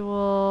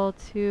visual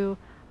to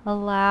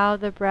allow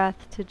the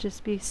breath to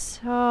just be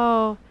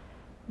so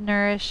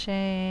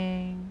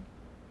nourishing,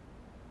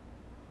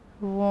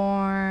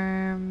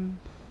 warm,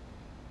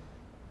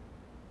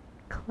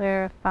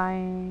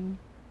 clarifying.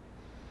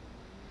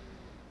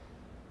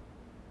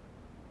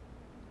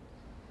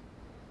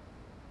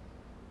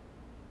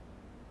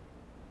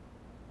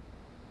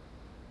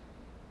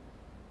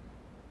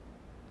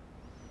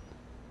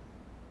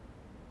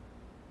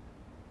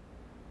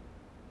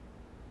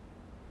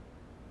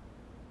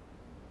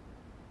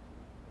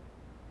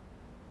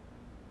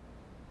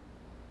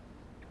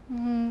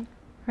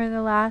 For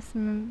the last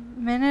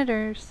minute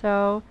or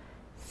so,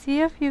 see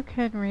if you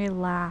can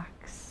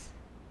relax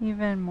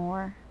even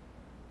more.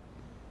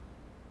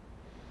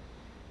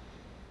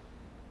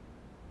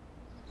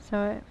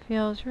 So it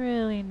feels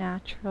really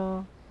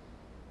natural.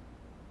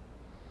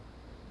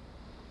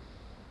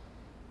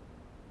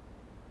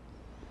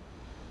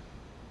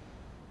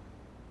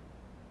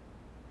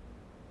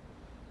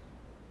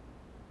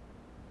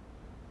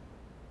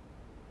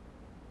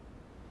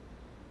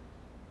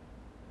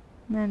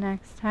 The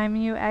next time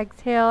you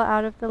exhale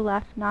out of the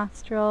left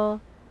nostril,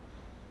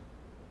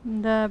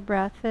 the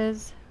breath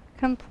is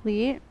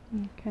complete.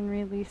 You can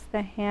release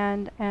the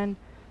hand and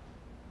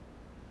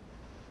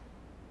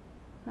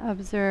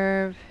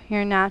observe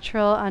your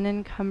natural,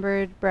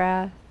 unencumbered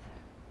breath.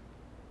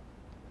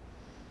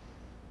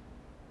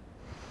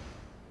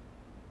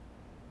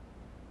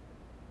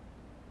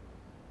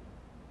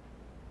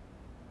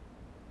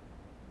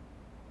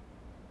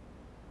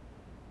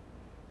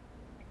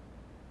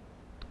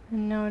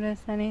 And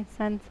notice any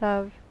sense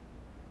of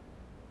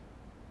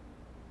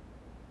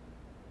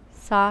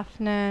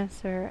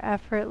softness or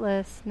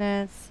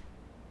effortlessness,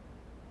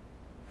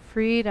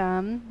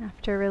 freedom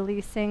after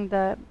releasing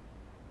the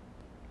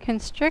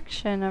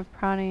constriction of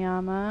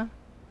pranayama.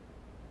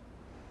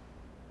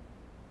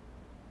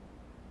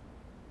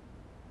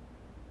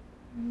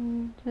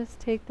 And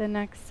just take the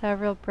next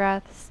several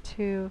breaths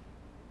to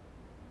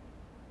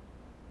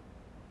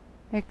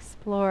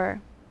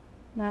explore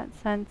that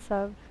sense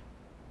of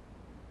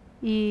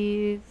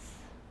ease,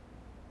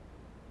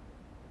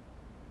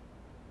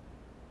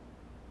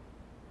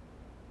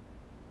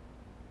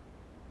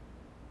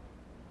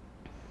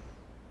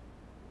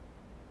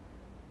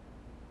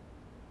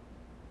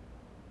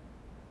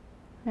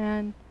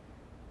 and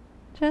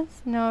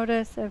just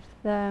notice if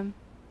the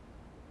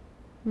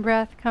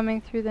breath coming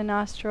through the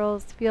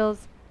nostrils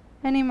feels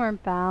any more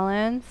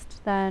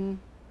balanced than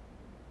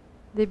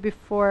the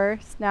before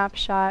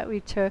snapshot we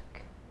took.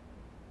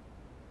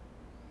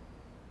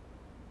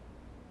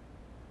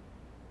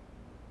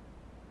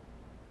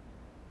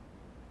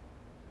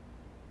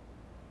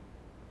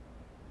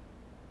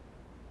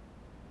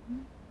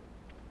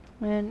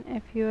 And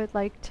if you would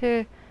like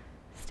to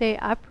stay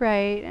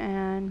upright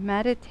and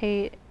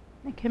meditate,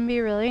 it can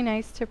be really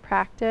nice to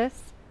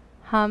practice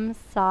hum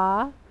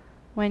sa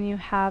when you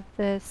have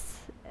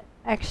this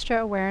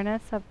extra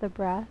awareness of the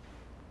breath.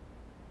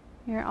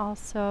 You're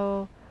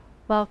also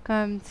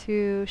welcome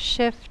to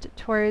shift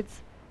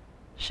towards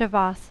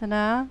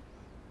shavasana,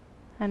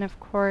 and of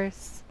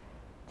course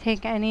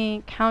take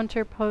any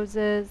counter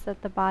poses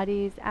that the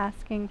body is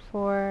asking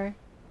for.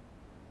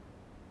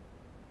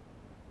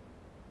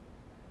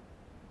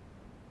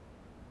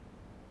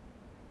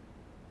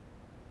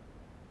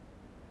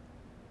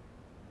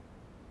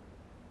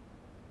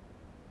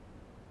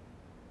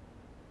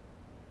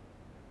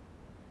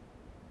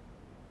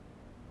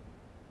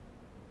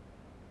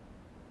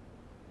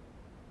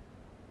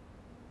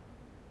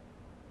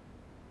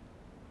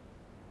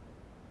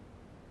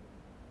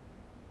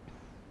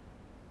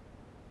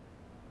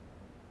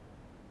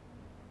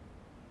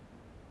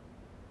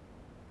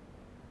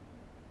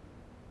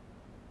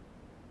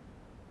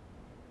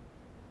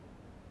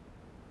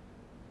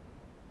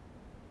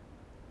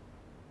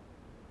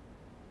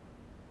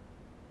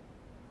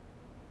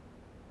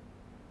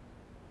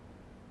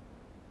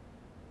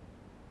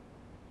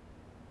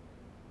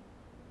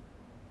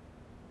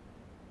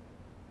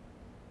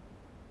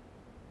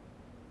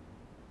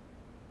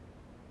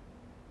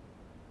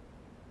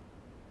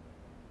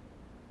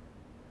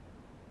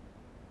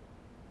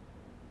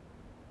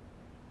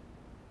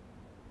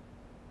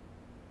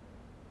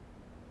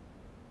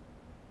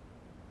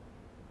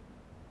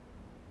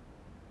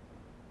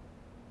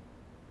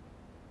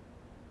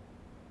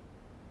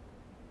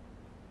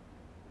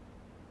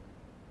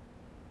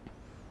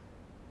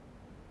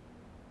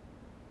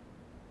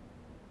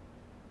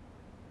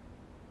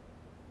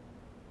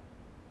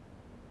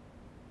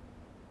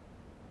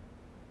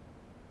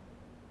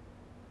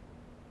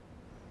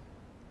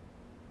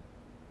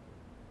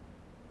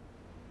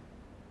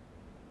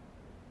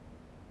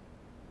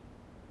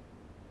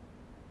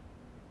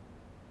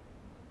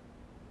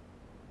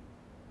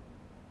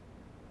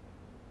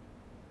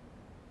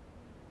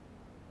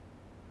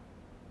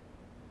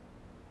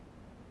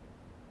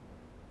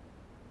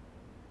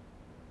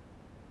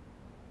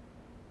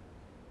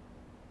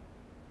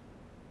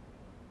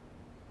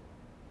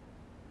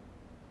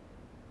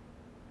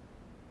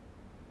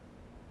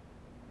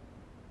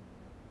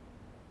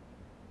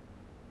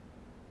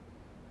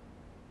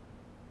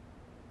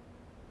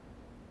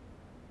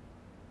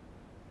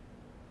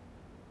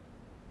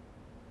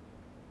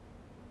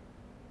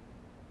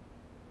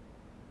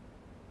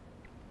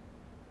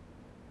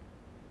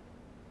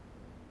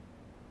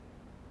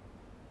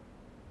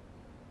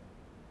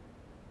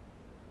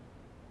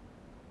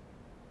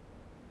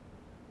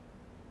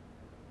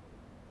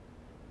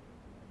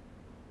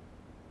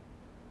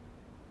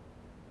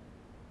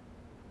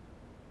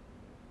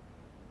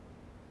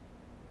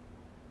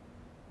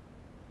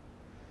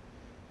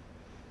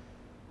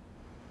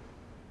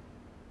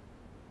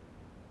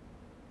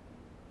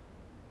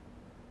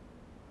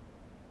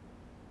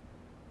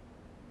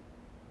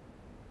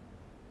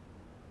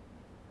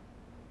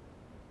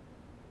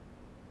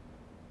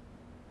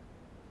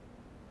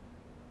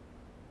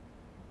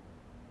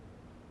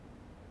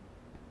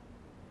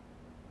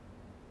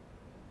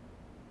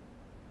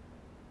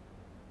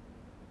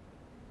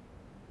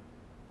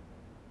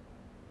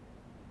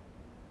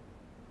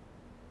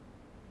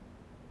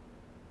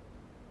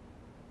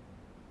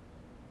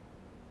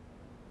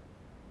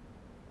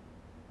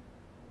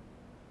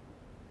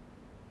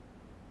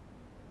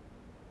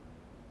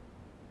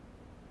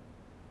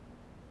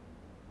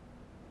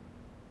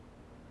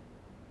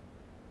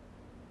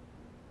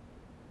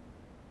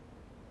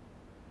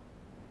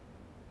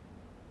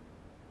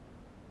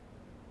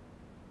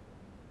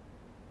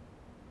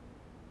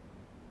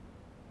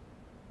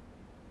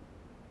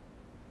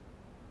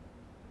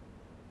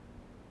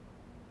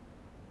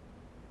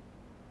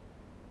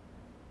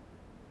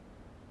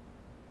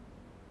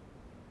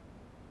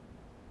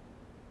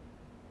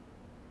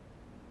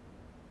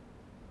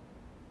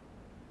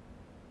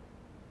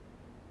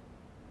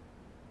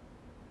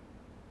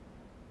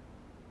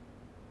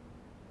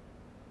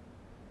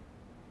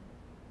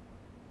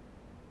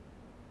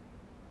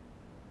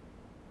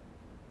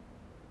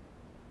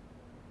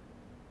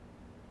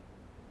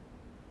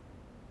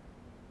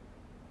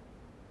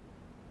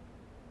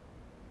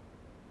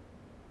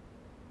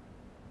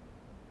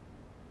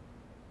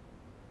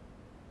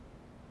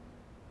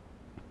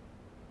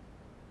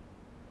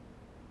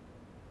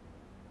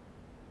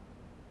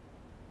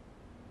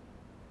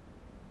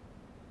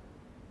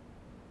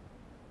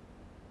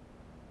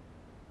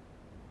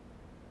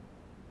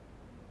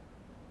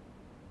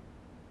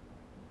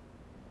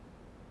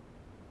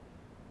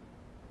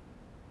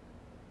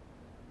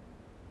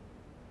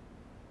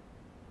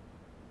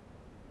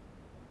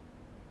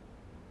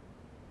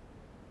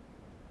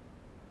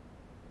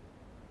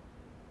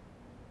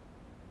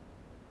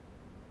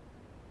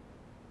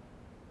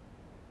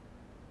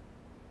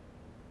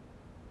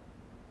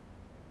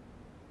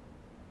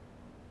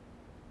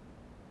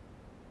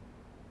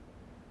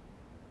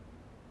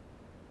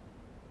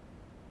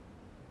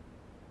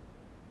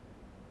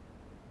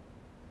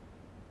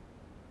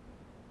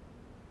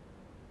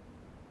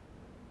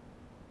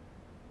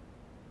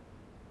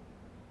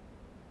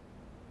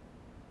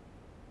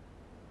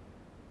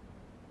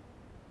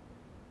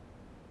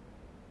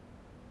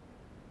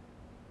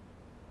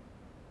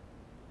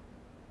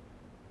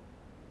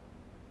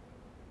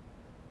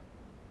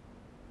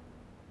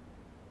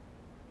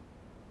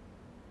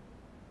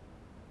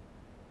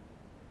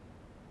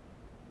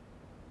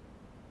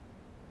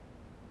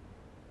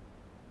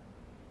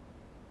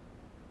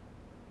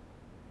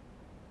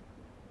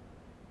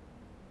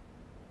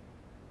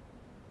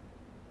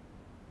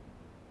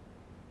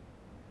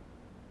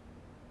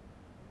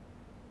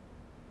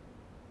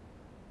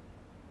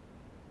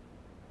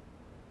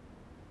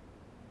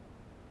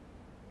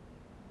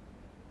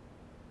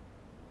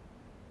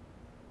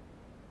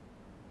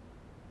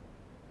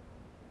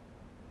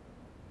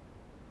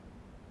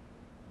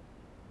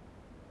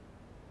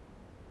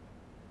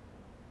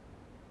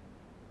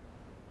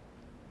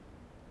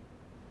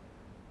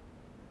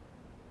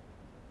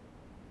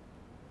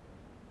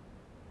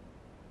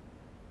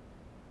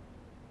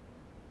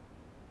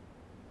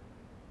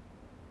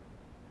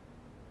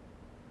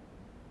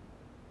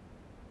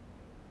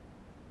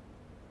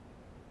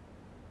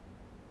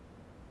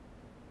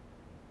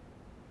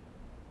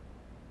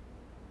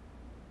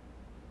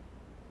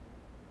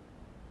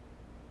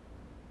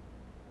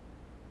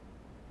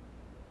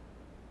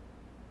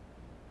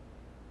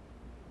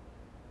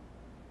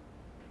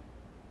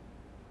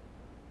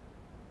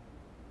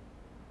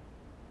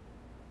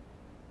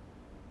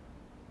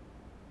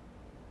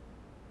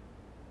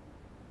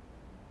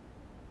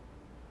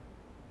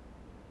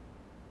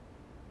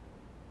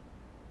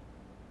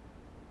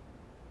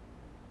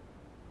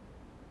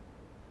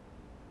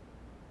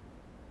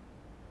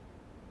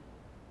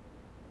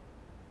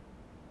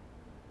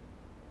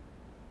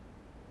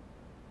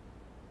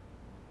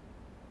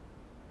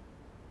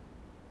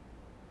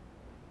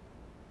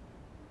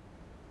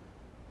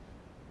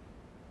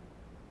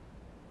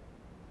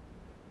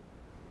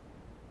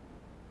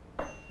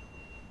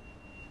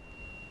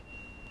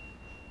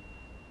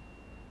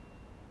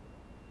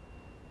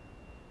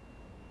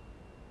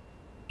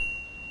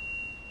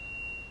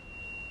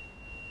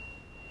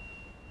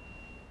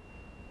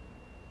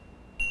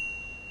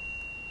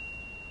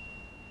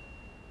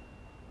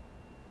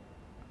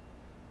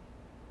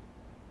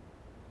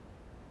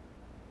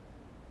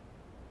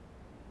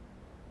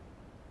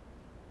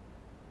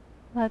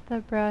 Let the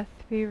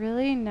breath be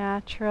really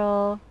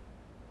natural.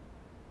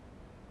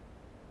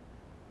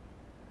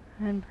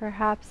 And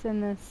perhaps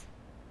in this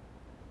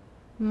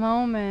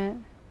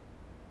moment,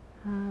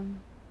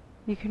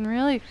 you can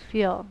really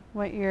feel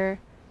what your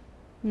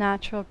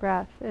natural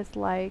breath is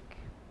like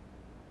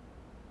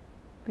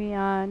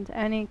beyond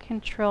any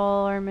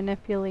control or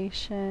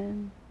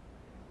manipulation.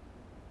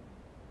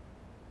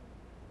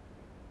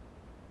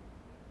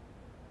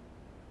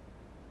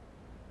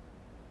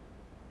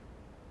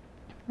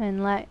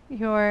 And let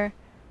your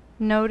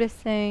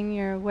noticing,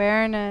 your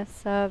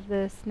awareness of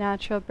this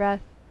natural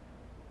breath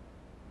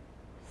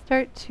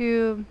start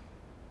to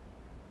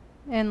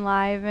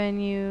enliven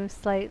you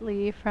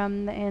slightly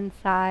from the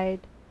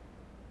inside.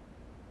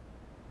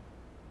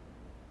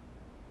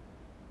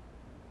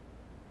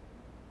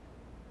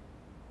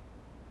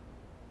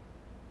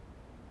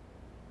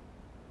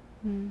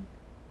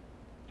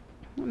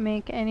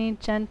 Make any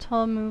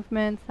gentle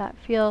movements that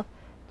feel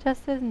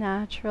just as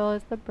natural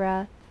as the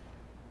breath.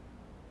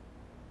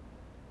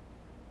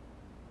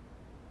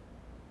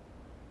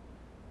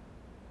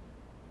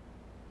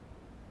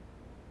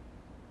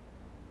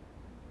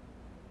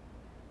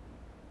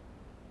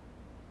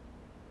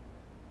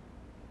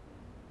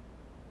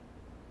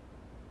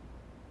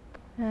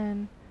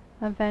 And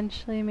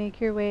eventually make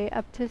your way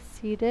up to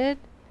seated,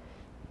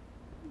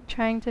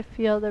 trying to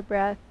feel the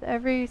breath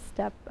every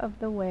step of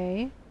the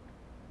way.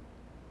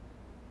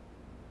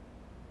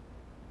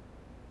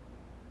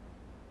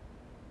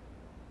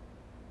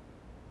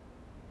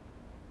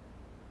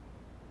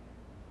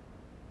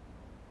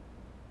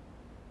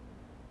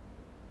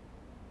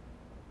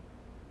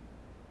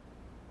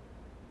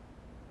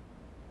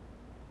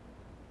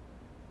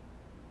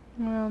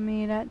 We'll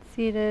meet at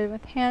seated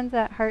with hands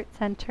at heart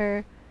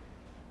center.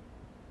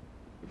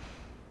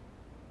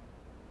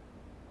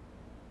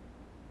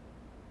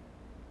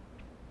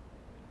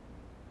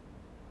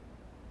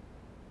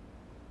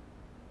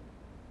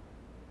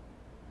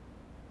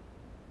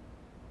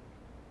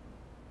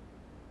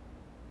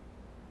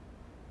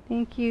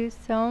 Thank you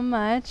so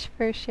much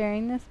for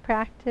sharing this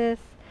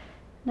practice.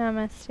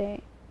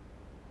 Namaste.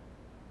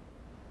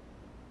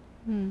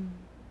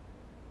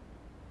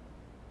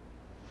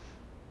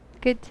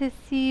 Good to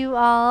see you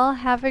all.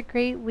 Have a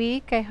great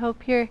week. I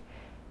hope your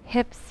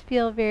hips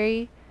feel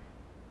very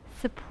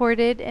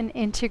supported and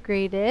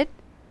integrated.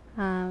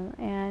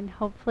 And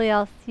hopefully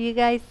I'll see you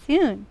guys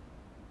soon.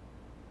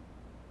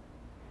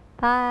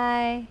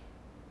 Bye.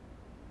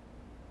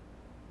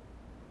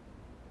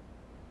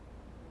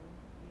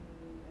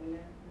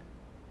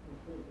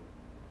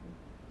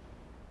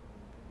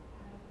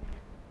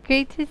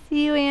 Great to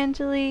see you,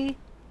 Angeli.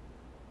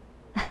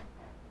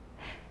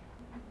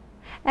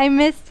 I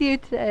missed you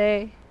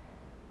today.